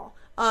actually at all.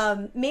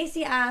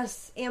 Macy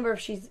asks Amber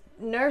if she's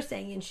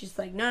nursing, and she's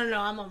like, no,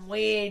 I'm on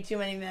way too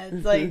many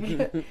meds.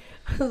 Like,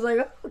 I was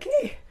like,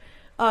 okay.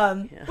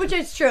 Which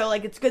is true.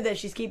 Like, it's good that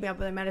she's keeping up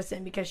with her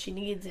medicine because she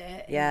needs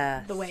it.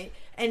 Yes. The way,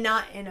 and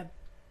not in a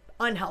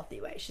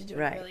unhealthy way. She's doing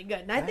really good.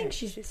 And I think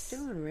she's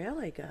doing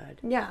really good.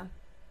 Yeah.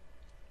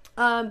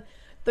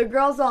 the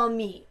girls all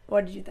meet.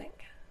 What did you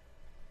think?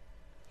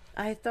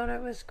 I thought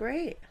it was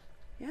great.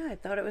 Yeah, I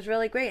thought it was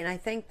really great. And I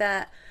think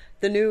that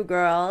the new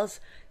girls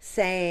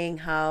saying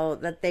how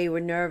that they were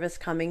nervous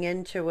coming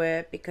into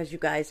it because you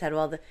guys had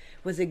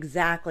was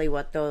exactly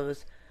what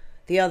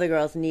the other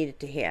girls needed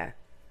to hear.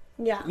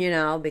 Yeah. You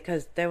know,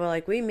 because they were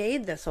like, we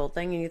made this whole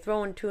thing and you're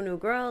throwing 2 new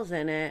girls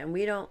in it and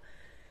we don't.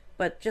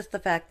 But just the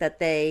fact that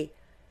they,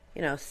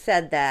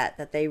 said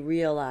that they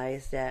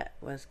realized it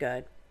was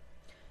good.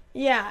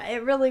 Yeah,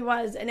 it really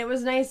was. And it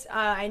was nice.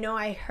 I know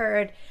I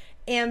heard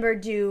Amber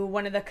do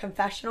one of the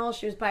confessionals.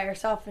 She was by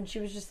herself and she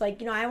was just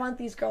like, I want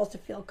these girls to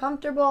feel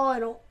comfortable. I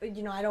don't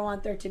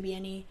want there to be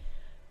any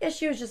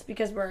issues just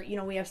because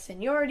we have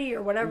seniority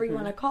or whatever you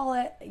want to call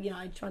it.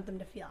 I just want them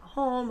to feel at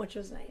home, which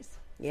was nice.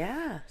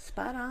 Yeah,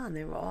 spot on.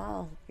 They were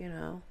all,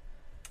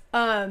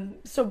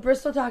 So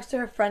Bristol talks to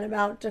her friend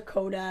about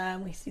Dakota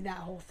and we see that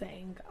whole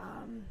thing.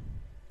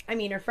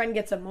 Her friend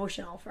gets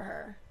emotional for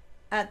her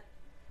at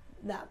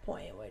that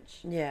point, which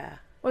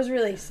was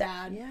really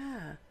sad.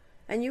 Yeah.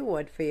 And you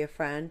would for your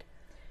friend.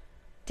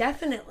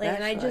 Definitely.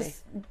 Especially.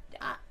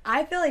 And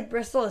I feel like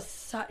Bristol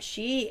is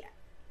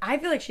I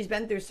feel like she's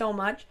been through so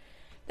much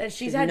that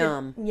she's had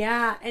numb.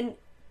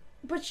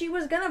 But she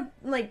was gonna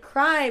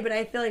cry, but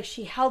I feel like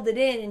she held it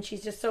in and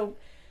she's just so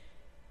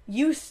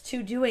used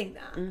to doing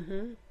that.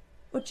 Mm-hmm.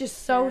 Which is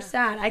so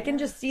sad. I can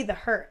just see the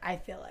hurt, I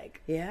feel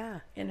like.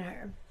 Yeah. In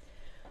her.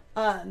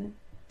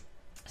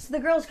 So the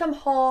girls come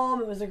home.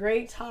 It was a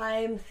great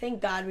time.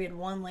 Thank God we had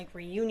one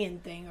reunion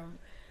thing or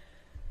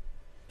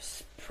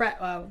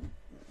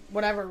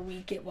whatever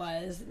week it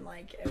was, and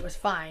it was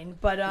fine.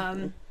 But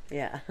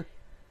yeah.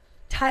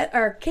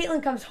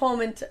 Caitlin comes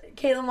home and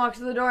Caitlin walks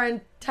to the door and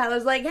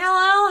Tyler's like,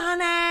 "Hello,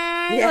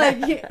 honey." Yeah.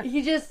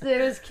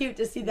 It was cute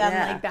to see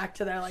them back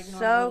to their normal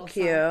so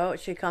cute. Song.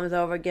 She comes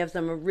over, gives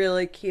them a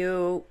really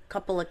cute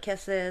couple of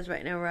kisses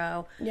right in a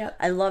row. Yep.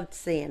 I loved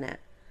seeing it.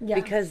 Yeah.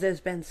 Because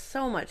there's been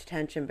so much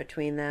tension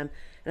between them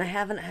and I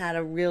haven't had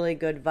a really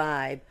good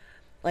vibe.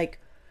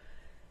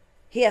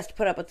 He has to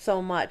put up with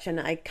so much and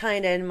I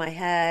kind of in my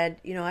head,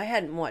 I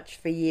hadn't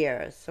watched for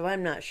years, so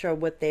I'm not sure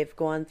what they've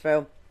gone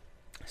through.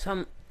 So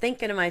I'm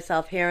thinking to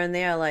myself here and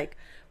there,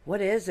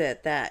 what is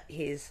it that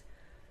he's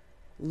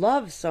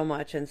loved so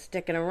much and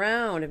sticking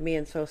around and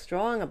being so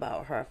strong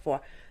about her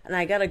for? And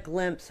I got a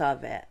glimpse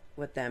of it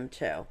with them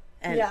too.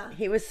 And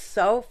he was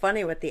so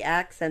funny with the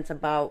accents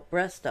about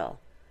Bristol.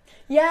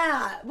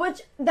 Yeah,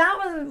 which that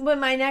was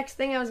my next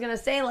thing I was going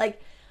to say.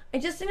 I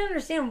just didn't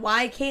understand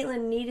why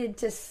Caitlin needed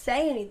to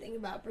say anything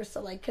about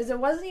Bristol. Because it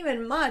wasn't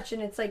even much,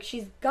 and it's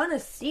she's going to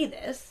see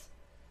this.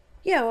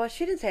 Yeah, well,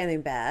 she didn't say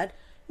anything bad.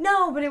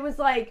 No, but it was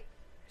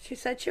she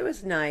said she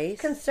was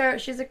nice.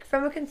 She's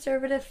from a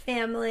conservative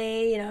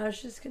family,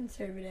 she's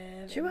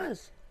conservative.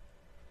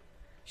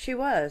 She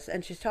was,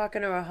 and she's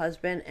talking to her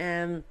husband,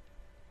 and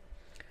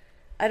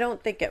I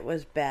don't think it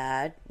was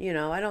bad.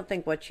 I don't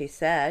think what she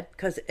said,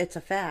 because it's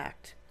a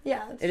fact.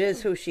 Yeah. It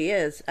is who she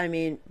is.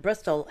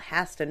 Bristol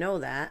has to know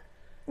that.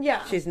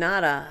 Yeah. She's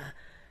not a,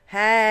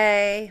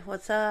 hey,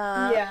 what's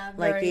up?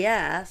 Yeah. He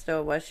asked,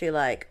 or was she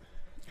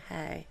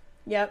hey?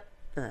 Yep.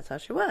 And that's how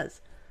she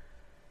was.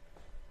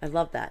 I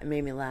love that. It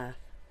made me laugh.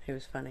 He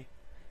was funny.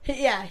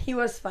 Yeah, he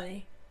was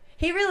funny.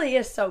 He really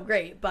is so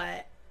great,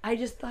 but I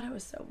just thought it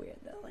was so weird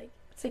that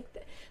it's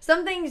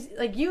some things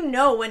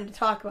when to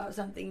talk about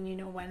something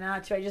and when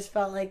not to. I just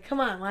felt come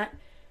on, what?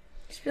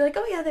 Just be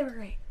oh yeah, they were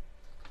great.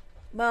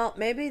 Well,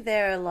 maybe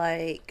they're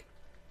I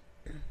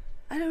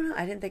don't know.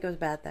 I didn't think it was a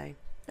bad thing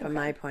from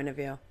my point of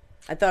view.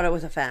 I thought it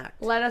was a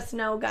fact. Let us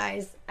know,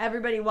 guys.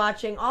 Everybody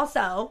watching.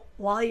 Also,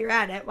 while you're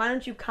at it, why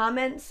don't you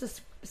comment,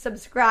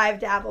 subscribe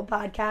to Apple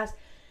Podcasts,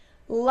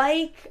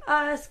 like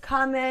us,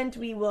 comment.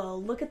 We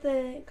will look at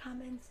the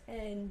comments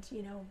and,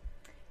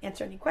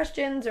 answer any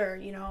questions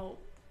or,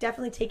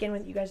 definitely take in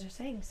what you guys are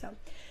saying. So,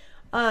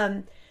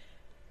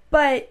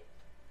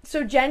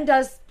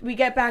 we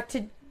get back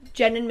to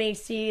Jen and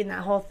Macy and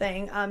that whole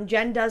thing.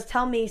 Jen does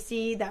tell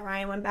Macy that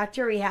Ryan went back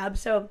to rehab.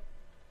 So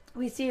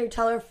we see her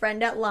tell her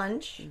friend at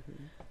lunch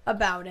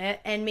about it.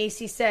 And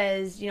Macy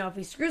says, if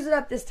he screws it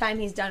up this time,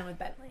 he's done with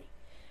Bentley.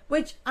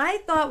 Which I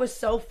thought was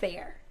so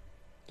fair.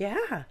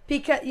 Yeah.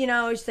 Because,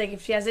 she's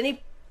if she has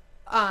any,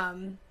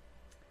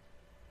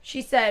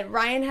 she said,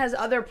 Ryan has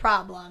other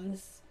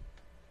problems,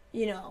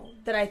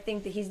 that I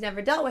think that he's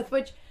never dealt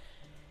with,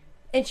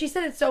 and she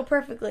said it so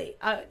perfectly.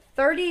 A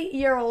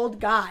 30-year-old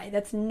guy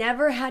that's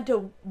never had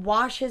to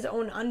wash his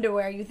own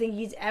underwear, you think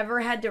he's ever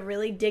had to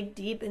really dig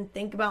deep and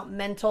think about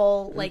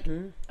mental,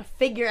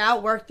 figure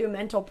out, work through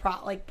mental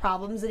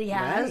problems that he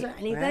has or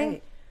anything?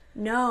 Right.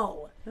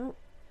 No.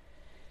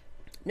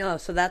 No,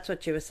 so that's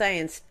what she was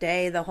saying.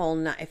 Stay the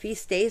whole if he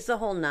stays the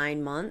whole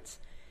 9 months,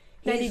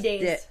 90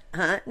 days.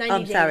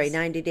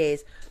 90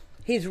 days.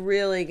 He's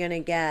really going to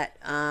get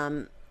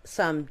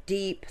some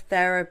deep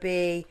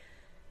therapy.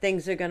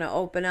 Things are going to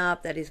open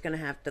up that he's going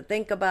to have to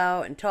think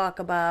about and talk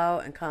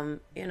about and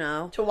come,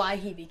 to why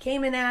he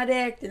became an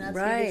addict. And that's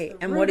right.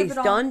 And what he's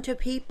done to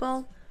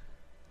people,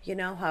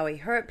 how he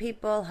hurt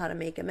people, how to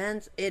make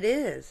amends. It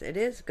is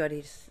good.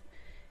 If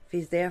If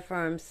he's there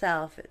for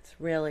himself, it's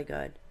really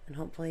good. And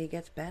hopefully he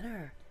gets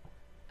better.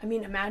 I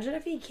mean, imagine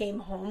if he came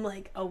home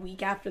like a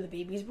week after the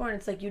baby's born.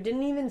 It's like you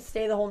didn't even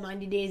stay the whole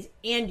 90 days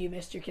and you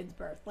missed your kid's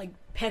birth. Like,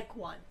 pick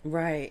one.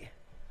 Right.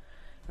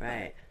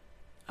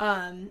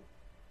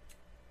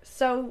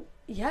 So,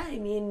 yeah, I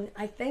mean,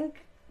 I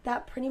think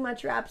that pretty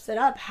much wraps it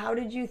up. How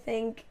did you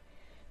think,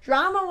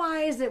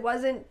 drama-wise, it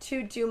wasn't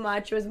too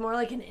much. It was more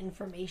like an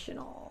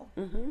informational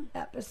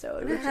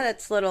episode. It had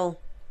its little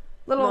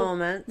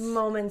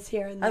moments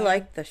here and there. I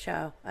liked the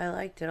show. I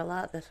liked it a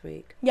lot this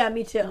week. Yeah,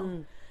 me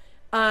too.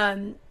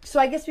 So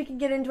I guess we can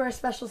get into our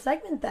special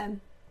segment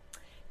then.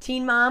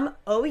 Teen Mom,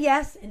 oh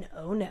yes and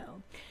oh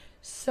no.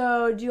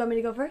 So do you want me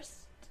to go first?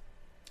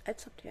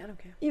 It's up to you. I don't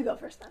care. You go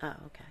first then.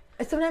 Oh, okay.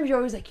 And sometimes you're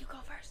always like, you go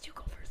first.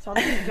 So I'm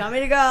like, do you want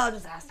me to go? I'll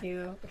just ask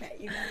you. Okay,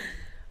 you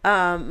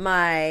go.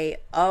 My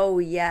oh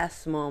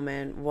yes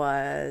moment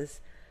was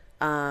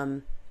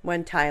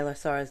when Tyler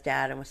saw his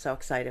dad and was so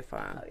excited for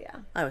him. Oh yeah.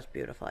 That was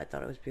beautiful. I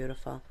thought it was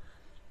beautiful.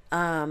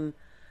 I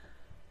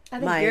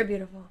think you're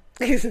beautiful.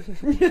 I had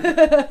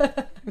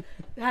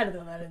to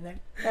throw that in there.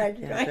 All right,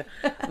 yeah,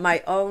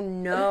 my oh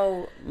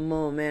no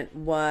moment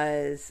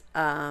was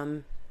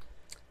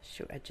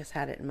shoot, I just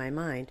had it in my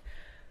mind.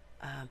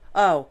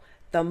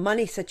 The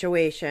money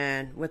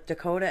situation with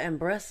Dakota and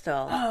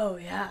Bristol. Oh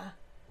yeah.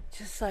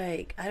 Just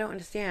like, I don't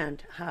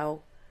understand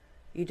how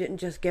you didn't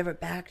just give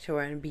it back to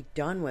her and be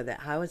done with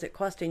it. How is it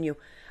costing you?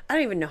 I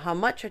don't even know how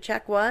much her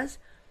check was,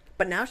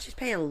 but now she's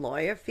paying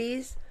lawyer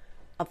fees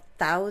of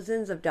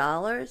thousands of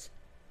dollars.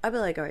 I'd be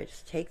like, all right,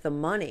 just take the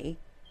money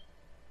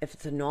if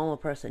it's a normal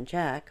person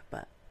check,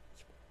 but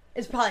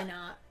it's probably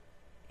not.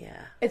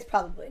 Yeah. It's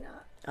probably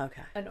not.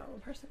 Okay. A normal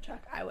person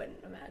check, I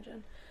wouldn't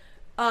imagine.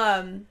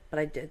 But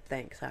I did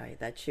think,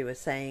 that she was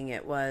saying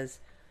it was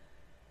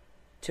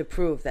to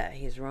prove that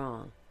he's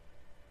wrong.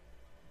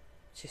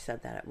 She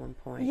said that at one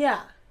point.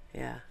 Yeah.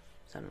 Yeah.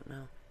 So I don't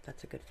know.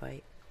 That's a good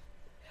fight.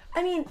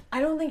 I mean,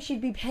 I don't think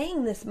she'd be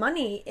paying this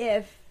money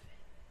if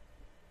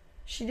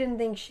she didn't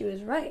think she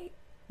was right.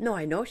 No,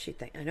 I know she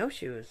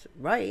was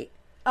right.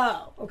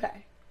 Oh,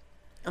 okay.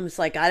 I'm just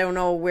like, I don't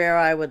know where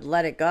I would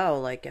let it go.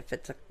 Like, if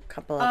it's a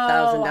couple of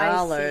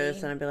 $1,000,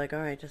 and I'd be like, all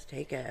right, just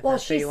take it. Well,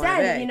 she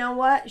said, you know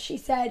what? She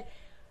said,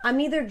 I'm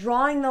either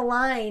drawing the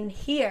line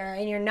here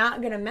and you're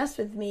not going to mess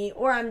with me,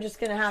 or I'm just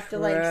going to have to,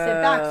 like, sit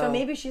back. So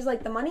maybe she's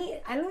like, the money,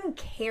 I don't even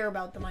care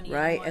about the money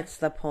anymore. It's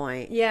the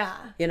point. Yeah.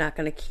 You're not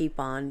going to keep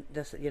on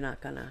this. You're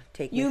not going to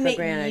take me for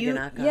granted. You're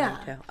not going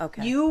to.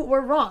 Okay. You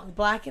were wrong.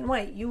 Black and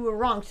white. You were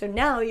wrong. So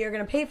now you're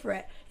going to pay for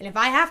it. And if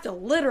I have to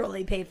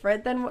literally pay for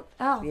it, then what?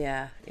 Oh.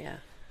 Yeah.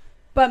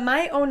 But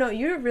my oh no,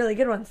 you did really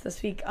good ones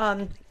this week.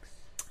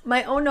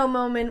 My oh no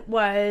moment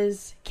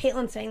was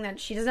Caitlyn saying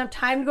that she doesn't have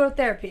time to go to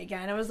therapy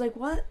again. I was like,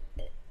 what?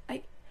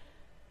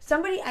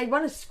 I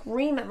want to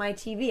scream at my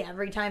TV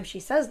every time she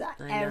says that.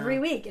 Every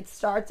week it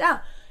starts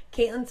out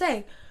Caitlyn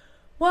saying,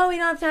 well, we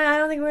don't have time. I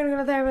don't think we're going to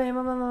go to therapy.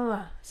 Blah, blah, blah,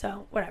 blah.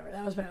 So whatever.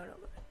 That was my oh no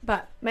moment.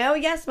 But my oh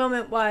yes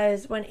moment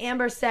was when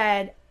Amber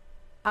said,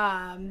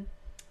 I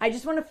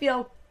just want to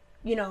feel,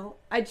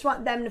 I just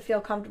want them to feel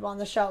comfortable on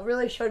the show. It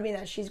really showed me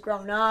that she's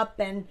grown up,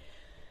 and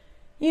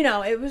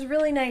it was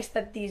really nice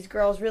that these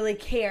girls really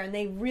care and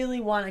they really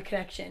want a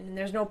connection, and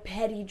there's no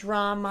petty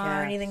drama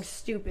or anything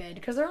stupid,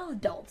 because they're all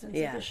adults and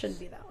it shouldn't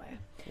be that way.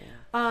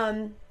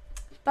 Yeah.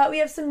 But we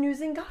have some news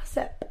and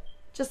gossip,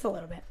 just a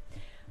little bit.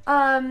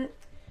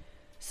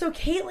 So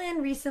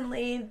Caitlyn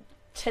recently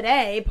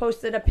today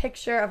posted a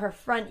picture of her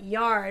front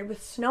yard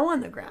with snow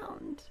on the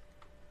ground.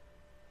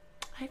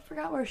 I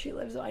forgot where she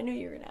lives though. I knew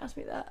you were going to ask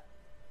me that.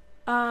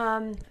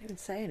 I didn't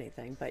say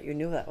anything, but you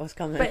knew that was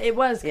coming. But it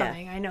was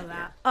coming. I know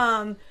that.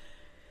 Yeah.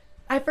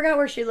 I forgot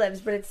where she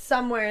lives, but it's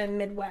somewhere in the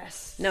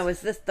Midwest. No, is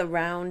this the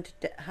round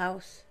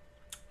house?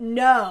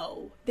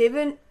 No, they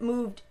haven't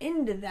moved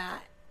into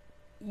that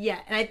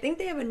yet, and I think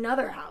they have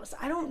another house.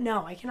 I don't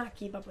know. I cannot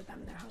keep up with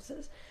them in their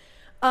houses.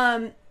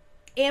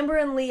 Amber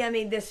and Leah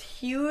made this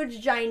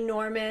huge,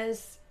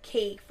 ginormous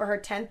cake for her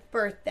 10th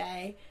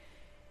birthday.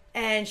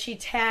 And she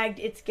tagged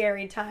It's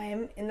Gary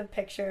Time in the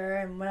picture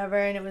and whatever.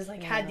 And it was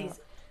like, had these,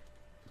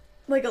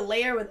 like a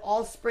layer with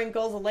all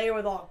sprinkles, a layer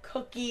with all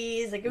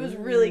cookies. Like, it was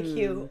really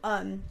cute.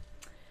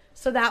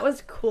 So that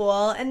was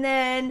cool. And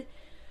then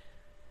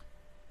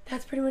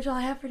that's pretty much all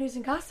I have for news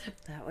and gossip.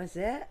 That was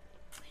it?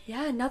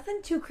 Yeah,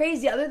 nothing too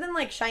crazy other than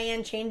like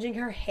Cheyenne changing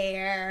her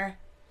hair.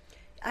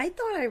 I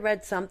thought I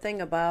read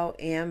something about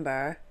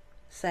Amber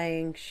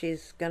saying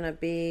she's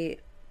quitting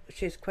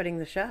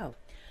the show.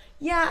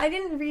 Yeah, I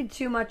didn't read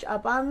too much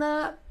up on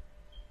that.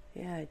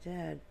 Yeah, I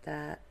did.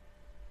 That.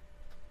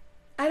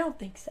 I don't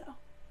think so.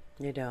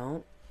 You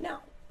don't? No.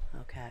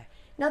 Okay.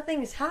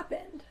 Nothing's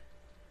happened.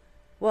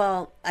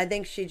 Well, I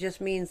think she just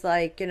means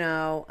like,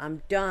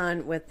 I'm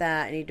done with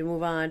that. I need to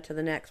move on to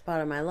the next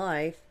part of my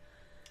life.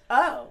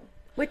 Oh.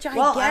 Which I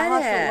I'll get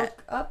have to it.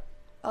 look up.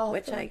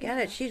 Which I get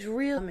it. She's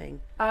reeling.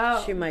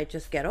 Oh. She might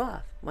just get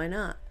off. Why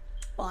not?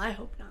 Well, I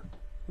hope not.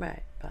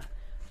 Right, but.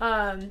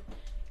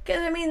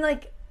 Because I mean,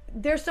 like,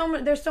 there's so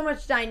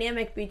much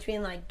dynamic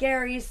between like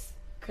Gary's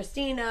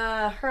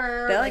Christina,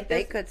 her. feel like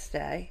they there's- could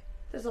stay.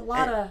 There's a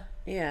lot of.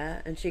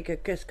 Yeah, and she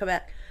could just come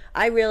back.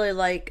 I really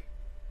like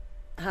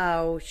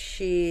how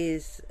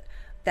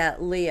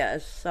that Leah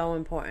is so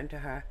important to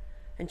her.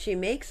 And she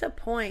makes a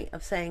point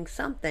of saying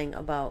something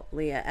about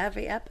Leah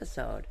every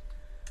episode.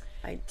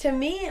 To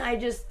me, I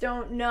just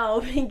don't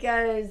know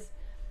because.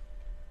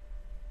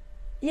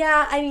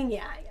 Yeah, I mean,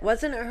 yeah.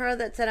 Wasn't it her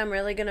that said, I'm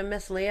really going to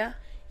miss Leah?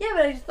 Yeah,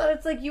 but I just thought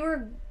it's like you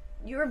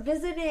were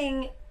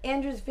visiting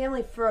Andrew's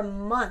family for a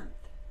month.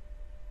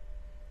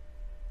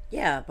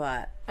 Yeah,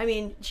 but... I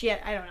mean,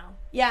 I don't know.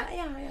 Yeah.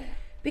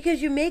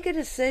 Because you make a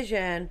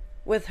decision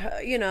with her,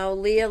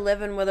 Leah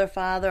living with her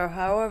father or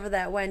however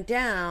that went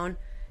down,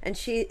 and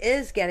she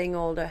is getting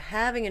older,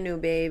 having a new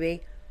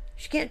baby.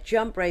 She can't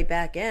jump right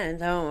back in and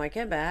say, oh, my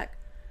kid back.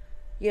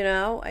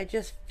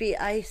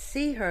 I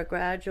see her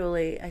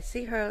gradually. I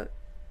see her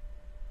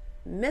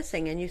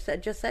missing, and you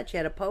just said she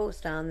had a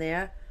post on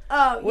there.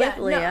 Oh, with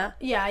yeah, Leah.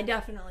 No, yeah, I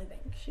definitely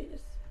think she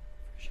is,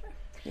 for sure.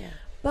 Yeah.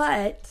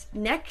 But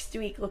next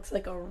week looks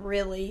like a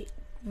really,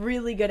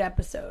 really good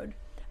episode.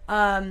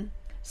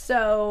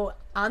 So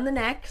on the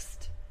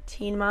next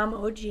Teen Mom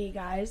OG,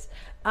 guys,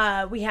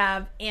 we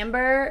have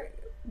Amber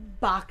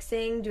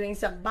doing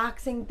some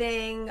boxing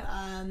thing.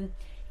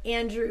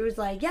 Andrew's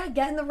like, yeah,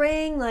 get in the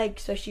ring.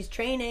 So she's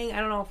training.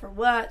 I don't know for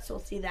what, so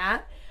we'll see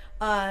that.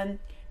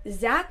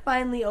 Zach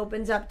finally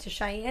opens up to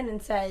Cheyenne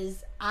and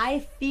says, I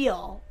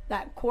feel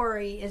that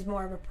Corey is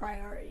more of a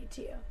priority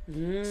to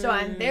you. So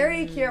I'm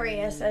very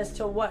curious as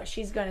to what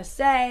she's going to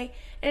say.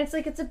 And it's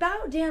like, it's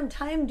about damn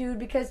time, dude,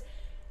 because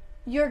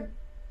you're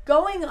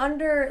going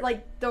under,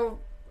 the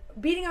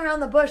beating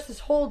around the bush this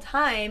whole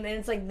time, and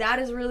it's like, that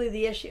is really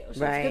the issue.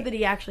 So Right. it's good that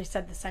he actually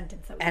said the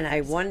sentence. That And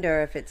I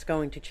wonder if it's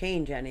going to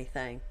change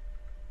anything.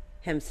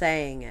 Him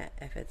saying it,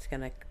 if it's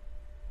going to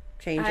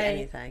change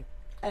anything.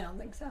 I don't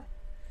think so.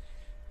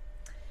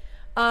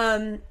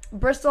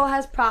 Bristol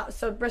has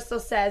so Bristol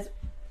says,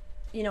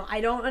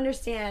 I don't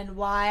understand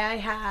why I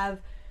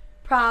have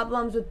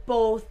problems with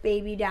both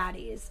baby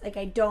daddies.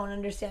 I don't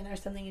understand.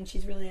 There's something, and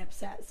she's really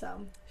upset.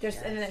 So and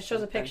then it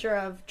shows a picture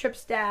of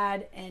Tripp's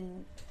dad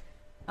and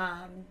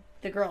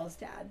the girl's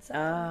dad.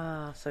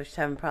 So. So she's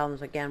having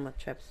problems again with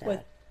Tripp's dad.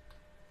 With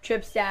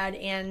Tripp's dad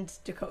and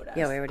Dakota.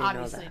 Yeah, we already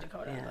obviously know that.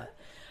 Dakota.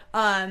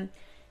 Yeah.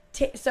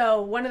 But,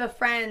 so one of the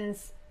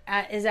friends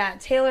is at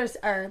Taylor's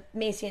or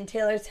Macy and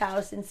Taylor's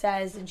house and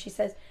she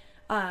says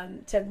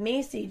to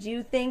Macy, do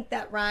you think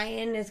that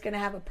Ryan is going to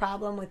have a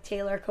problem with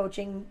Taylor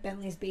coaching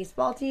Bentley's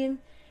baseball team?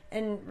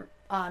 And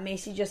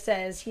Macy just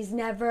says he's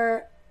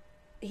never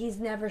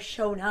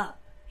shown up.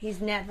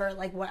 He's never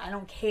I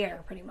don't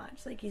care, pretty much.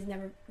 He's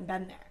never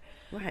been there.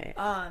 Right.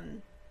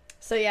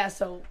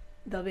 So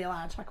there'll be a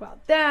lot of talk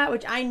about that,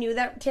 which I knew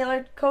that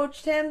Taylor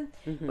coached him,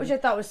 which I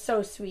thought was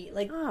so sweet.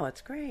 Oh,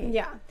 it's great.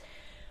 Yeah.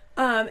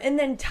 And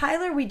then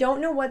Tyler, we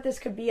don't know what this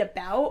could be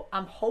about.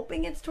 I'm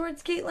hoping it's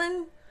towards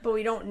Caitlyn, but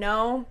we don't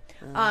know.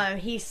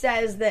 He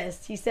says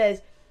this. He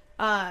says,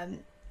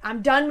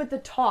 I'm done with the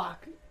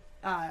talk.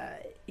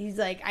 He's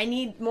like, I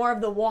need more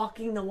of the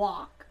walking the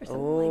walk or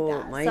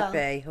something like that.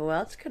 Might be. Who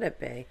else could it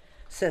be?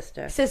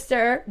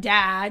 Sister,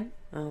 dad.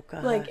 Oh,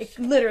 gosh. It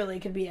literally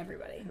could be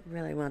everybody. I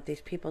really want these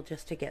people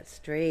just to get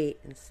straight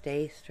and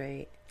stay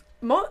straight.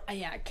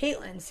 Yeah,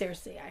 Caitlyn,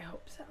 seriously, I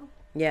hope so.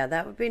 Yeah,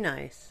 that would be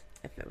nice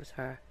if it was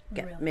her.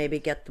 Really? Maybe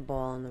get the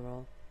ball in the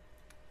roll.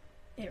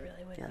 It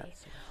really would be.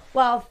 Yes.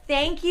 Well,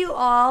 thank you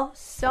all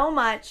so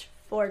much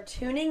for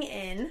tuning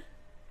in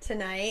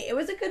tonight. It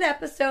was a good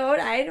episode.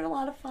 I had a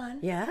lot of fun.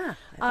 Yeah,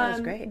 I thought it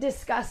was great.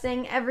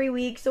 Discussing every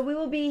week. So we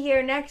will be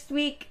here next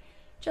week,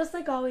 just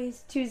like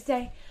always,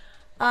 Tuesday,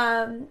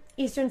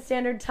 Eastern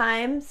Standard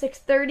Time,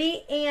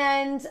 6:30.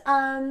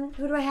 And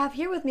who do I have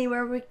here with me?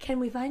 Where can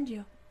we find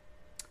you?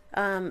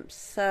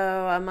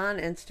 So I'm on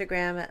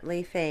Instagram at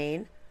Lee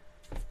Fain.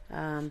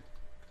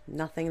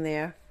 Nothing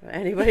there for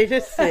anybody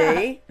to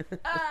see.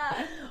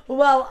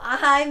 Well,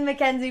 I'm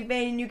Mackenzie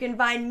Fain. You can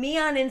find me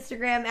on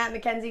Instagram at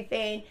Mackenzie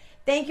Fain.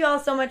 Thank you all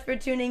so much for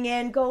tuning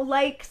in. Go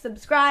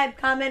subscribe,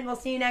 comment. We'll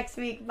see you next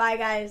week. Bye,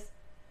 guys.